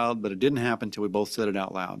adopt a child, but it didn't happen until we both said it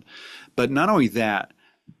out loud. But not only that,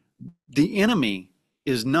 the enemy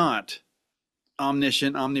is not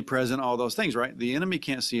omniscient, omnipresent, all those things, right? The enemy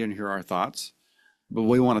can't see and hear our thoughts, but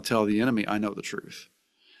we want to tell the enemy, I know the truth.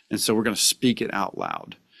 And so we're going to speak it out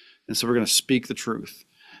loud. And so we're going to speak the truth.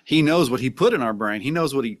 He knows what he put in our brain. He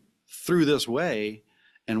knows what he threw this way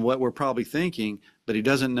and what we're probably thinking, but he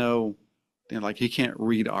doesn't know, like he can't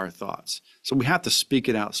read our thoughts. So we have to speak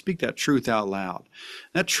it out, speak that truth out loud.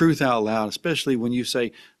 That truth out loud, especially when you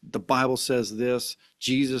say the Bible says this,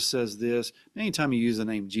 Jesus says this. Anytime you use the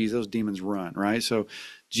name Jesus, those demons run, right? So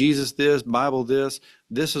Jesus this, Bible this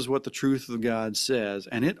is what the truth of God says.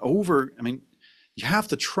 And you have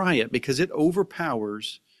to try it because it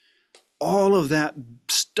overpowers all of that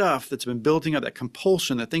stuff that's been building up, that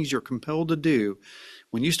compulsion, the things you're compelled to do.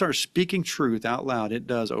 When you start speaking truth out loud, it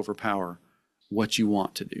does overpower what you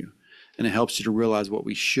want to do. And it helps you to realize what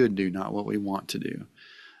we should do, not what we want to do.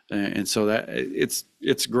 And so that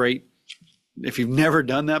it's great. If you've never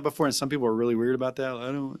done that before, and some people are really weird about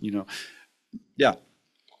that, yeah.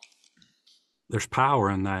 There's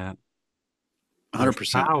power in that.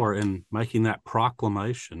 100%. Power in making that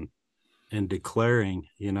proclamation and declaring,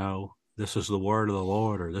 this is the word of the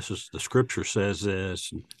Lord, or this is the scripture says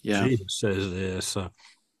this, and Yeah. Jesus says this.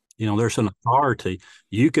 There's an authority.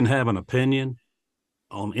 You can have an opinion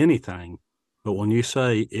on anything, but when you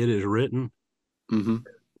say it is written, Mm-hmm.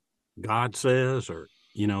 God says, or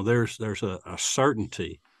there's a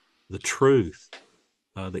certainty, the truth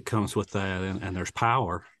that comes with that, and there's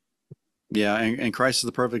power. Yeah, and Christ is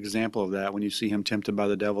the perfect example of that. When you see him tempted by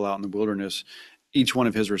the devil out in the wilderness, each one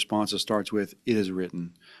of his responses starts with, it is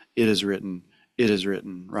written, it is written, it is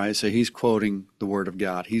written, right? So he's quoting the word of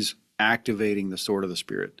God. He's activating the sword of the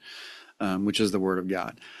Spirit, which is the word of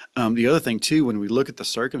God. The other thing, too, when we look at the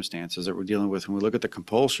circumstances that we're dealing with, when we look at the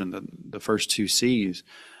compulsion, the first 2 C's,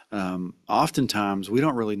 oftentimes we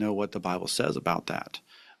don't really know what the Bible says about that.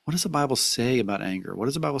 What does the Bible say about anger? What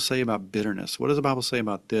does the Bible say about bitterness? What does the Bible say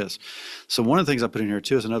about this? So one of the things I put in here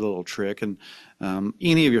too is another little trick, and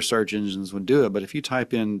any of your search engines would do it, but if you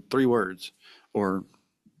type in 3 words or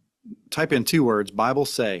type in 2 words, Bible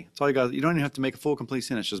say. That's all you got. You don't even have to make a full complete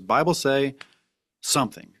sentence. Just Bible say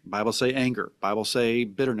something. Bible say anger. Bible say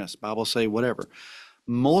bitterness. Bible say whatever.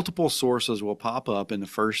 Multiple sources will pop up in the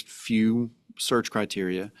first few search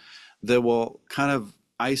criteria that will kind of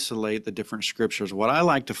isolate the different scriptures. What I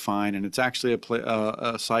like to find, and it's actually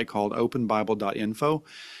a site called openbible.info,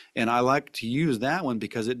 and I like to use that one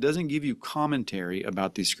because it doesn't give you commentary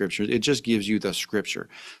about these scriptures. It just gives you the scripture.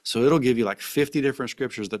 So it'll give you like 50 different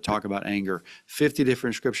scriptures that talk about anger, 50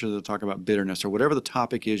 different scriptures that talk about bitterness, or whatever the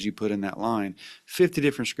topic is you put in that line, 50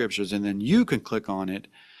 different scriptures, and then you can click on it.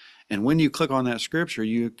 And when you click on that scripture,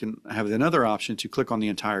 you can have another option to click on the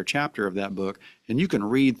entire chapter of that book, and you can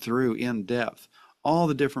read through in depth all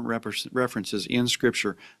the different references in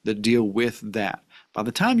scripture that deal with that. By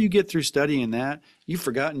the time you get through studying that, you've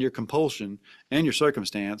forgotten your compulsion and your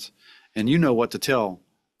circumstance, and you know what to tell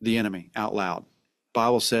the enemy out loud.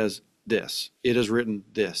 Bible says this. It is written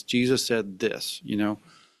this. Jesus said this, you know?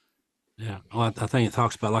 Yeah. Well, I think it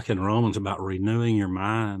talks about, like in Romans, about renewing your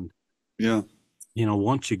mind. Yeah.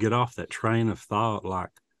 Once you get off that train of thought, like,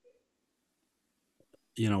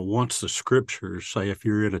 once the scriptures say, if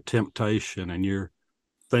you're in a temptation and you're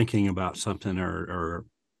thinking about something, or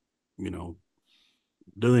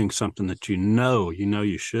doing something that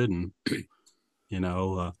you shouldn't,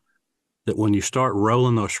 that when you start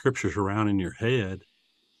rolling those scriptures around in your head,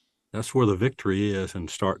 that's where the victory is, and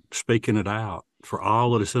start speaking it out. For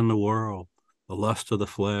all that is in the world, the lust of the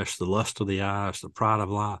flesh, the lust of the eyes, the pride of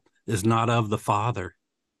life, is not of the Father.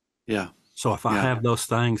 Yeah. So if I Yeah. have those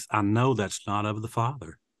things, I know that's not of the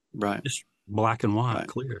Father. Right. It's black and white, Right.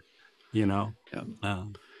 clear. Yeah.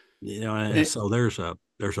 And so there's a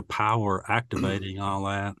power activating all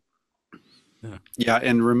that. Yeah. Yeah,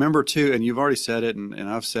 and remember too, and you've already said it, and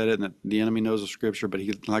I've said it, and that the enemy knows the scripture, but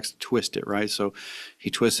he likes to twist it, right? So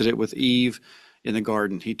he twisted it with Eve in the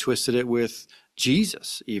garden. He twisted it with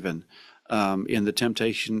Jesus, even in the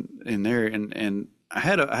temptation in there. And I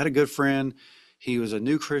had a good friend. He was a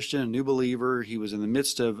new Christian, a new believer. He was in the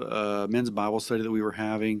midst of a men's Bible study that we were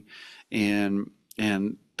having, and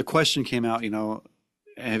the question came out,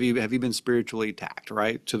 have you been spiritually attacked,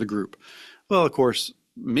 right, to the group? Well, of course,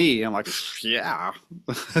 I'm like, yeah.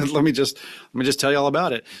 let me just tell you all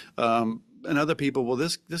about it. And other people, well,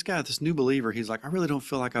 this guy, this new believer, he's like, I really don't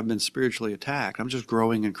feel like I've been spiritually attacked. I'm just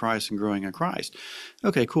growing in Christ and growing in Christ.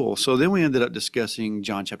 Okay, cool. So then we ended up discussing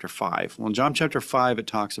John chapter 5. Well, in John chapter 5, it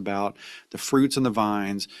talks about the fruits and the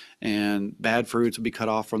vines, and bad fruits will be cut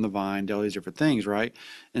off from the vine, all these different things, right?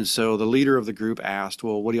 And so the leader of the group asked,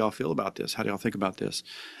 well, what do y'all feel about this? How do y'all think about this?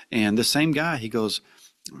 And the same guy, he goes,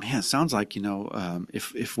 man, it sounds like,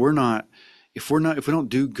 if we don't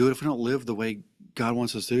do good, if we don't live the way God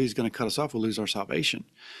wants us to do, he's going to cut us off. We'll lose our salvation.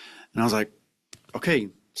 And I was like, okay,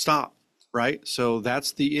 stop. Right. So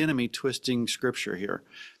that's the enemy twisting scripture here.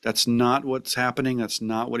 That's not what's happening. That's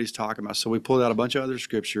not what he's talking about. So we pulled out a bunch of other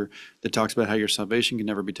scripture that talks about how your salvation can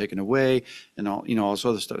never be taken away, and all this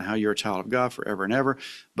other stuff, and how you're a child of God forever and ever.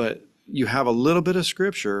 But you have a little bit of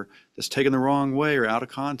scripture that's taken the wrong way or out of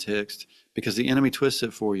context, because the enemy twists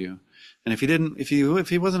it for you. And if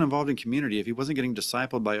he wasn't involved in community, if he wasn't getting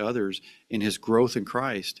discipled by others in his growth in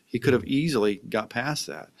Christ, he could have easily got past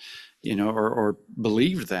that, or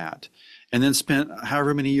believed that, and then spent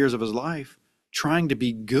however many years of his life trying to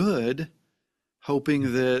be good,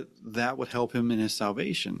 hoping that that would help him in his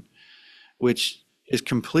salvation, which is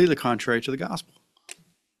completely contrary to the gospel.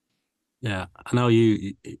 Yeah, I know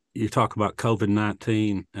you talk about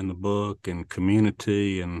COVID-19 in the book, and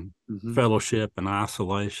community and fellowship and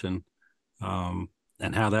isolation,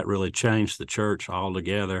 and how that really changed the church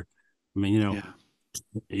altogether. I mean,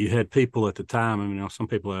 you had people at the time, some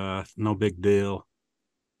people, no big deal.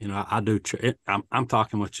 I do. I'm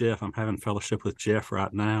talking with Jeff. I'm having fellowship with Jeff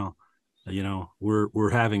right now. We're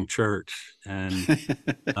having church, and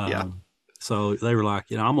Yeah. so they were like,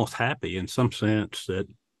 almost happy in some sense that,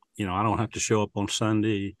 I don't have to show up on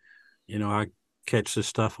Sunday. I catch this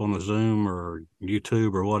stuff on the Zoom or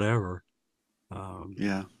YouTube or whatever.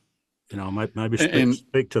 Yeah. Maybe And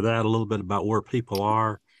speak to that a little bit about where people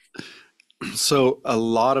are. so a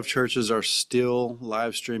lot of churches are still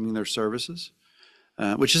live streaming their services,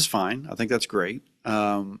 which is fine. I think that's great.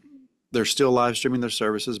 They're still live streaming their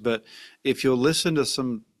services, but if you'll listen to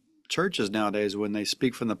some churches nowadays, when they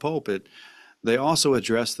speak from the pulpit, they also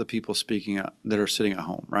address the people speaking that are sitting at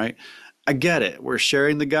home, right? I get it. We're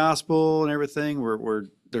sharing the gospel and everything.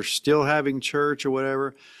 They're still having church or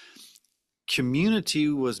whatever. Community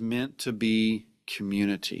was meant to be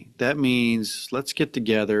community. That means let's get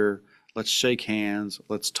together, let's shake hands,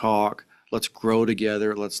 let's talk, Let's grow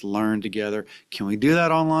together. Let's learn together. Can we do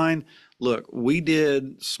that online? Look, we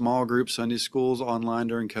did small group Sunday schools online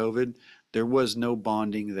during COVID. There was no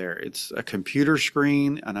bonding there. It's a computer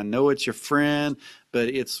screen, and I know it's your friend, but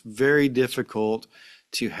it's very difficult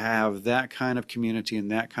to have that kind of community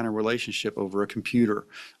and that kind of relationship over a computer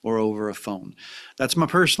or over a phone. That's my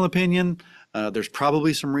personal opinion. There's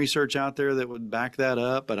probably some research out there that would back that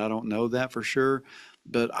up, but I don't know that for sure.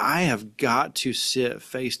 But I have got to sit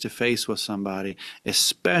face to face with somebody,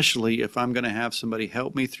 especially if I'm going to have somebody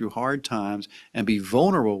help me through hard times and be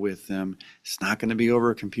vulnerable with them. It's not going to be over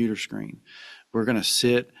a computer screen. We're going to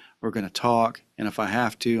sit, we're going to talk, and if I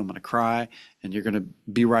have to, I'm going to cry, and you're going to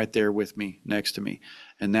be right there with me, next to me.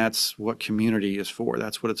 And that's what community is for.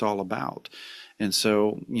 That's what it's all about. And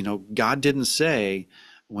so, God didn't say,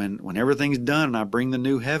 when everything's done and I bring the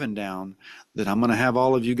new heaven down, that I'm going to have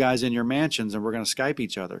all of you guys in your mansions and we're going to Skype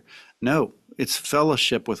each other. No, it's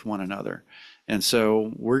fellowship with one another. And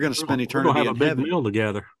so we're going to spend eternity have in a big heaven. meal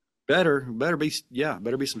together. Better be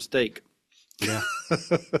some steak. Yeah.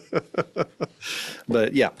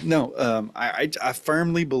 But yeah, no, I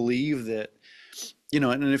firmly believe that,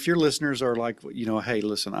 and if your listeners are like, hey,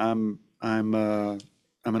 listen, I'm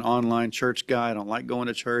an online church guy. I don't like going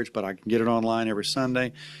to church, but I can get it online every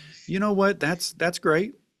Sunday. You know what? That's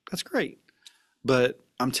great. That's great. But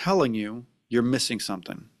I'm telling you, you're missing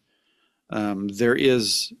something. There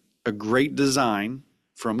is a great design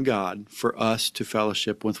from God for us to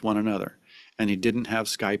fellowship with one another. And he didn't have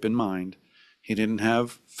Skype in mind. He didn't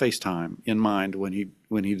have FaceTime in mind when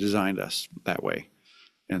he designed us that way.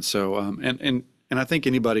 And so, and I think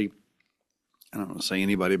anybody, I don't want to say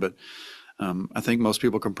anybody, but I think most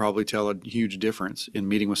people can probably tell a huge difference in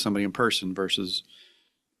meeting with somebody in person versus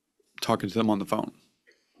talking to them on the phone.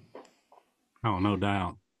 Oh, no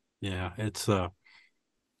doubt. Yeah, it's I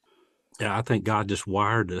think God just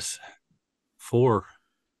wired us for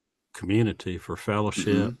community, for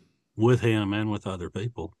fellowship with him and with other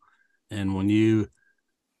people. And when you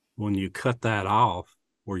cut that off,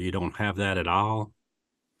 where you don't have that at all,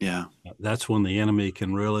 yeah, that's when the enemy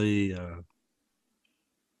can really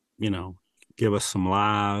give us some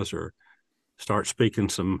lies or start speaking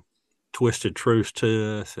some twisted truths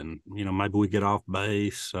to us, and maybe we get off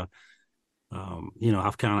base. I'm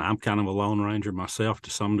kind of a lone ranger myself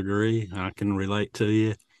to some degree. I can relate to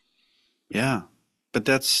you. Yeah, but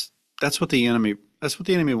that's what the enemy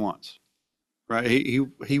wants, right?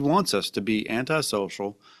 He wants us to be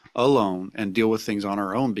antisocial, alone, and deal with things on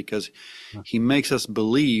our own because he makes us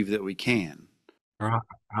believe that we can.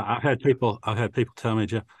 I've had people tell me,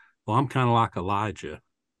 Jeff, well, I'm kind of like Elijah.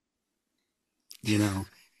 I'm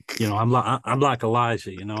like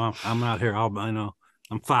Elijah. I'm out here all,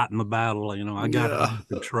 I'm fighting the battle. I got it Yeah. under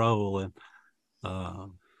control. And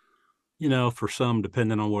for some,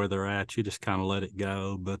 depending on where they're at, you just kind of let it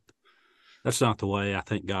go. But that's not the way I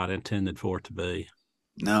think God intended for it to be.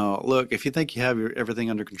 No, look, if you think you have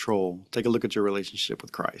everything under control, take a look at your relationship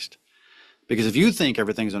with Christ. Because if you think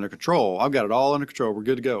everything's under control, I've got it all under control, we're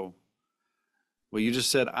good to go. Well, you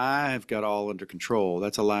just said, I've got all under control.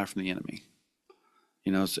 That's a lie from the enemy.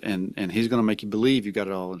 And he's going to make you believe you got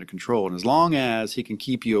it all under control. And as long as he can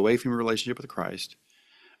keep you away from your relationship with Christ,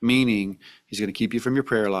 meaning he's going to keep you from your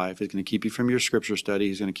prayer life, he's going to keep you from your scripture study,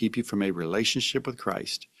 he's going to keep you from a relationship with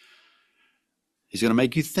Christ, he's going to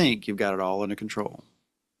make you think you've got it all under control.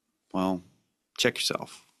 Well, check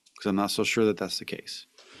yourself, because I'm not so sure that that's the case.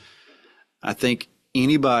 I think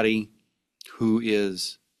anybody who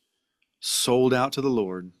is sold out to the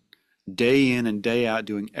Lord, day in and day out,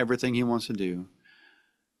 doing everything he wants to do,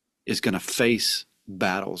 is going to face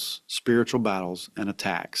battles, spiritual battles and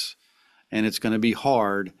attacks. And it's going to be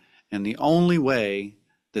hard. And the only way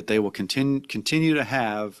that they will continue to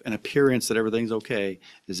have an appearance that everything's okay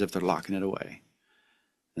is if they're locking it away.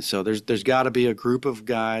 And so there's got to be a group of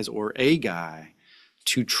guys or a guy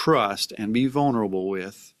to trust and be vulnerable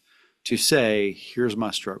with, to say, here's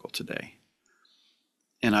my struggle today.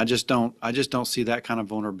 And I just don't see that kind of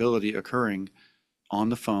vulnerability occurring on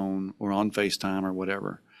the phone or on FaceTime or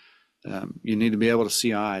whatever. You need to be able to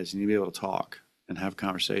see eyes. You need to be able to talk and have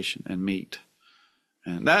conversation and meet.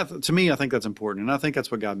 And that, to me, I think that's important. And I think that's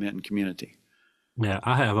what God meant in community. Yeah,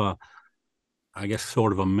 I have I guess,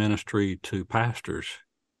 sort of a ministry to pastors.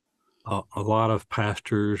 A lot of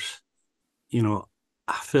pastors,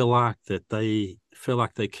 I feel like that they feel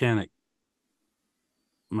like they can't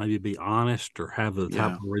maybe be honest or have the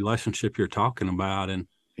type of relationship you're talking about. And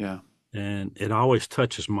it always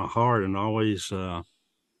touches my heart, and always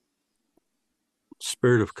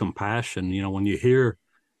spirit of compassion. When you hear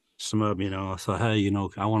some of them, I say, hey,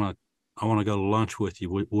 I want to go to lunch with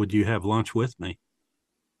you. Would you have lunch with me?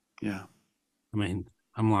 Yeah. I mean,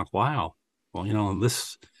 I'm like, wow. Well,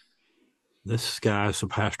 this guy's a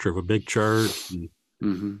pastor of a big church,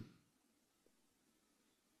 Hmm.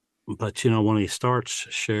 but when he starts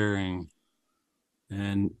sharing,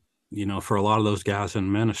 and for a lot of those guys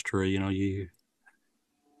in ministry,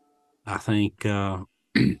 I think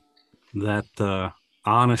that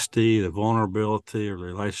honesty, the vulnerability, or the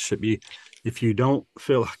relationship, if you don't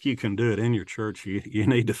feel like you can do it in your church, you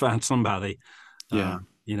need to find somebody. Yeah.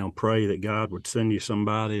 Pray that God would send you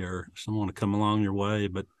somebody or someone to come along your way.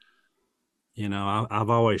 But I've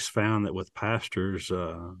always found that with pastors,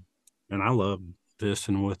 and I love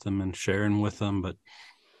visiting with them and sharing with them, but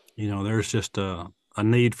there's just a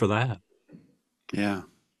need for that. Yeah.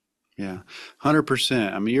 Yeah.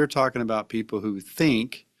 100%. I mean, you're talking about people who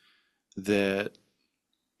think that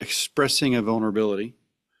expressing a vulnerability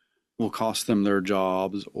will cost them their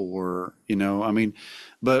jobs or, I mean,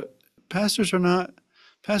 but pastors are not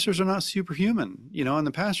pastors are not superhuman, and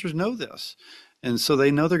the pastors know this. And so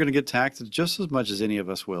they know they're going to get taxed just as much as any of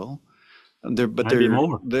us will. They're, but Maybe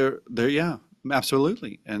more. yeah,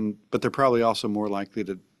 absolutely. But they're probably also more likely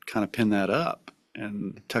to kind of pin that up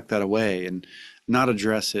and tuck that away and not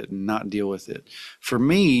address it and not deal with it. For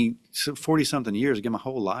me, 40 something years, again, my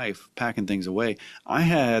whole life packing things away, I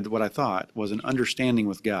had what I thought was an understanding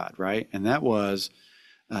with God, right? And that was,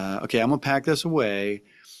 okay, I'm going to pack this away.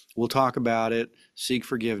 We'll talk about it, seek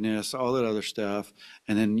forgiveness, all that other stuff.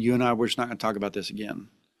 And then you and I, we're just not going to talk about this again.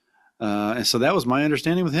 And so that was my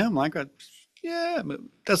understanding with him. Like, yeah, but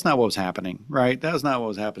that's not what was happening, right? That was not what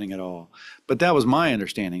was happening at all. But that was my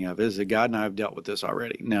understanding of it, is that God and I have dealt with this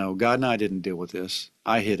already. No, God and I didn't deal with this.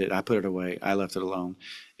 I hid it. I put it away. I left it alone.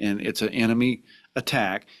 And it's an enemy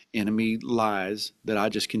attack, enemy lies that I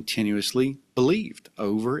just continuously believed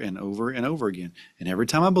over and over and over again. And every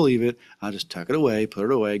time I believe it, I just tuck it away, put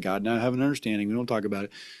it away. God and I have an understanding. We don't talk about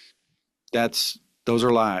it. Those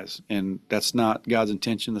are lies, and that's not God's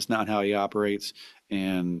intention. That's not how He operates.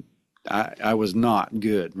 And I was not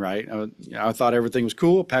good, right? I thought everything was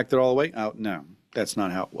cool, packed it all away. No, that's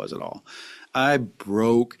not how it was at all. I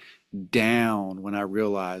broke down when I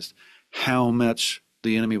realized how much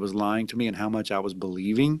the enemy was lying to me and how much I was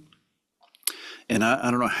believing. And I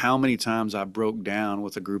don't know how many times I broke down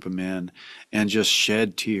with a group of men and just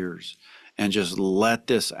shed tears and just let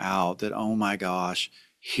this out that, oh my gosh,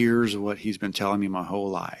 here's what he's been telling me my whole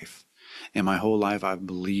life. And my whole life I've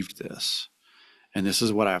believed this. And this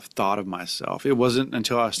is what I've thought of myself. It wasn't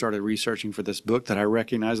until I started researching for this book that I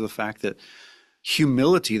recognized the fact that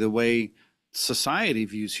humility, the way society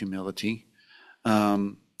views humility,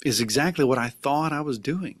 is exactly what I thought I was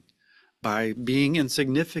doing by being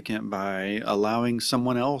insignificant, by allowing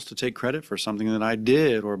someone else to take credit for something that I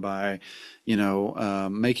did, or by,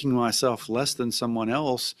 making myself less than someone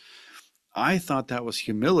else. I thought that was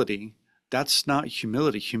humility. That's not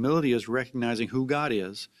humility. Humility is recognizing who God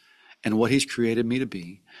is and what He's created me to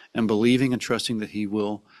be, and believing and trusting that He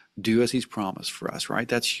will do as He's promised for us, right?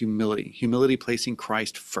 That's humility. Humility, placing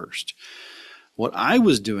Christ first. What I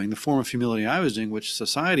was doing, the form of humility I was doing, which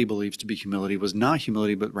society believes to be humility, was not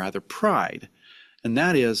humility, but rather pride. And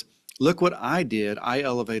that is, look what I did. I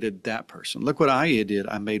elevated that person. Look what I did.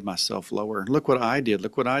 I made myself lower. Look what I did.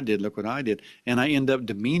 Look what I did. Look what I did. And I end up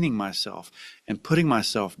demeaning myself and putting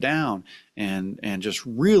myself down and just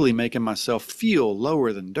really making myself feel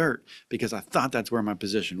lower than dirt because I thought that's where my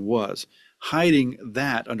position was. Hiding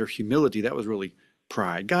that under humility, that was really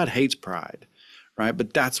pride. God hates pride, right?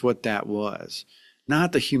 But that's what that was.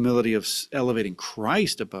 Not the humility of elevating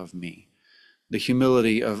Christ above me. The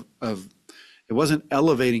humility of it wasn't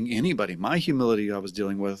elevating anybody. My humility I was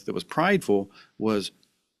dealing with that was prideful was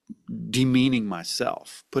demeaning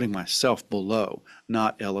myself, putting myself below,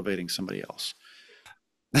 not elevating somebody else.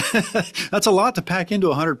 That's a lot to pack into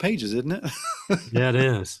 100 pages, isn't it? Yeah, it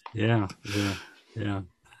is. Yeah, yeah, yeah.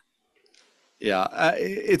 Yeah,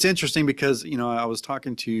 it's interesting because I was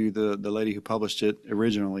talking to the lady who published it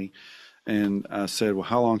originally, and I said, "Well,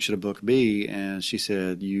 how long should a book be?" And she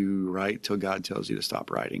said, "You write till God tells you to stop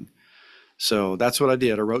writing." So that's what I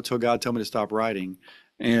did. I wrote till God told me to stop writing,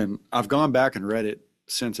 and I've gone back and read it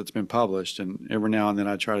since it's been published, and every now and then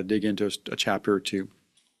I try to dig into a chapter or two.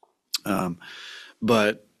 Um,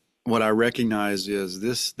 but what I recognize is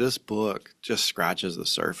this book just scratches the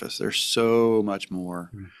surface. There's so much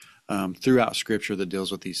more throughout Scripture that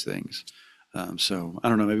deals with these things. So I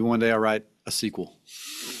don't know. Maybe one day I'll write a sequel.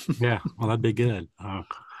 Yeah, well, that'd be good.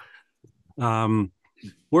 Um,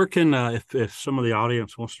 where can if some of the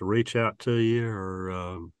audience wants to reach out to you,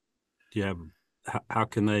 or do you have how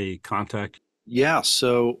can they contact you? Yeah,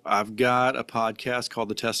 so I've got a podcast called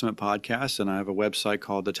the Testament Podcast, and I have a website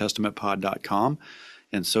called thetestamentpod.com.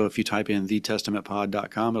 And so if you type in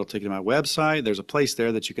thetestamentpod.com, it'll take you to my website. There's a place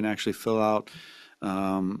there that you can actually fill out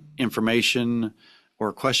information or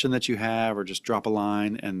a question that you have, or just drop a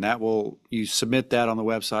line, and you submit that on the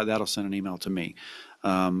website. That'll send an email to me.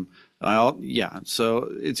 So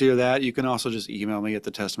it's either that. You can also just email me at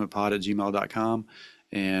thetestamentpod@gmail.com.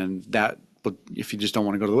 And if you just don't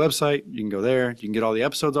want to go to the website, you can go there. You can get all the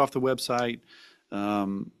episodes off the website,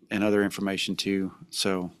 and other information too.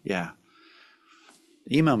 So yeah,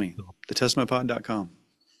 email me, thetestamentpod.com.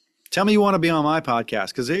 Tell me you want to be on my podcast,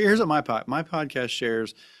 because here's what my podcast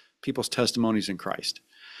shares people's testimonies in Christ.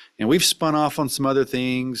 And we've spun off on some other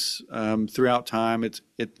things throughout time.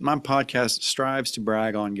 My podcast strives to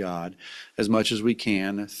brag on God as much as we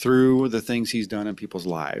can through the things He's done in people's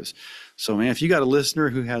lives. So, man, if you got a listener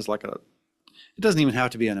who has it doesn't even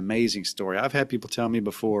have to be an amazing story. I've had people tell me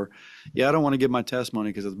before, yeah, I don't want to give my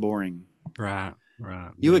testimony because it's boring. Right.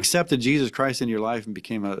 You accepted Jesus Christ in your life and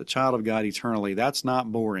became a child of God eternally. That's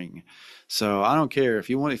not boring. So I don't care if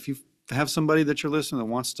you have somebody that you're listening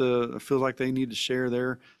that feels like they need to share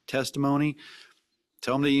their testimony,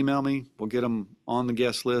 tell them to email me. We'll get them on the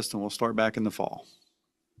guest list, and we'll start back in the fall.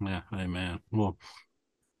 Yeah. Amen. Well,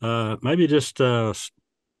 maybe just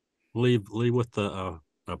leave with a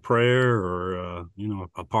prayer, or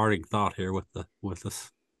a parting thought here with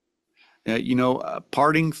us. A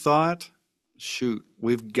parting thought. Shoot,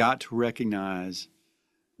 we've got to recognize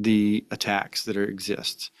the attacks that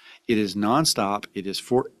exist. It is nonstop. It is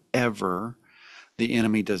forever. The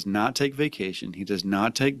enemy does not take vacation. He does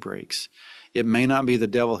not take breaks. It may not be the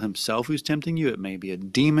devil himself who's tempting you. It may be a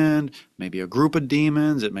demon, maybe a group of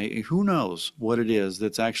demons. Who knows what it is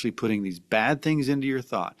that's actually putting these bad things into your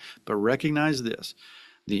thought. But recognize this.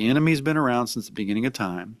 The enemy's been around since the beginning of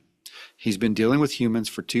time. He's been dealing with humans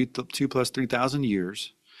for 2 plus 3,000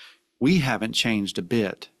 years. We haven't changed a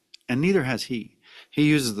bit, and neither has he. He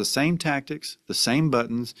uses the same tactics, the same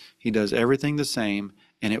buttons. He does everything the same,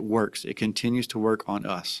 and it works. It continues to work on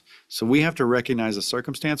us. So we have to recognize the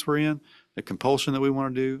circumstance we're in, the compulsion that we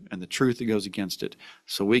want to do, and the truth that goes against it,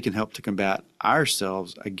 so we can help to combat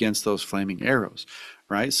ourselves against those flaming arrows,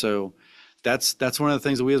 right? So that's one of the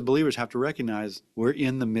things that we as believers have to recognize. We're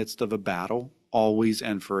in the midst of a battle, always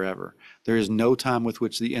and forever. There is no time with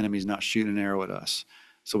which the enemy is not shooting an arrow at us.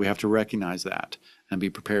 So we have to recognize that and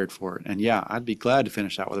be prepared for it. And yeah, I'd be glad to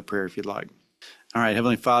finish out with a prayer if you'd like. All right,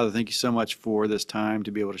 Heavenly Father, thank you so much for this time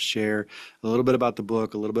to be able to share a little bit about the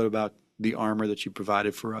book, a little bit about the armor that you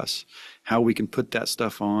provided for us, how we can put that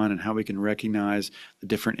stuff on, and how we can recognize the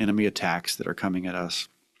different enemy attacks that are coming at us.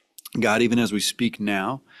 God, even as we speak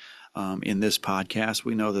now in this podcast,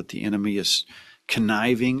 we know that the enemy is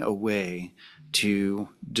conniving a way to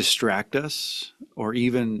distract us, or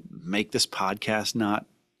even make this podcast not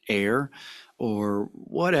air, or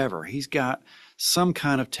whatever. He's got some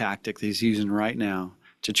kind of tactic that he's using right now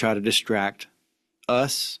to try to distract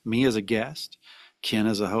us, me as a guest, Ken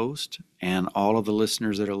as a host, and all of the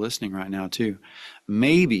listeners that are listening right now too.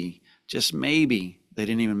 Maybe, just maybe, they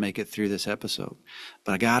didn't even make it through this episode.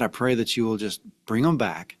 But God, I pray that you will just bring them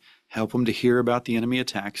back, help them to hear about the enemy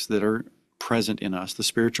attacks that are present in us, the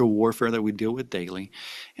spiritual warfare that we deal with daily.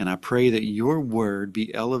 And I pray that your word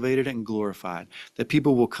be elevated and glorified, that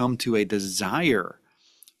people will come to a desire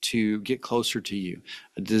to get closer to you,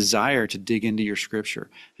 a desire to dig into your scripture,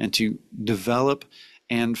 and to develop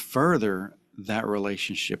and further that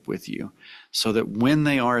relationship with you, so that when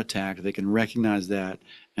they are attacked, they can recognize that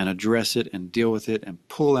and address it and deal with it and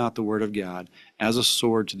pull out the word of God as a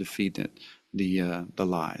sword to defeat the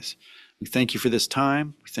lies. We thank you for this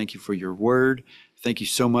time. We thank you for your word. Thank you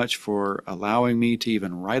so much for allowing me to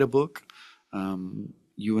even write a book.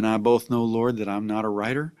 You and I both know, Lord, that I'm not a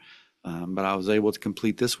writer, but I was able to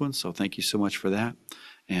complete this one. So thank you so much for that.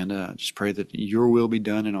 And just pray that your will be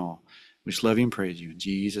done in all. We just love you and praise you in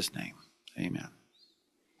Jesus' name. Amen.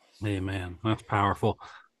 Amen. That's powerful.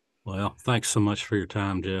 Well, thanks so much for your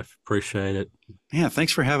time, Jeff. Appreciate it. Yeah,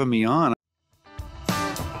 thanks for having me on.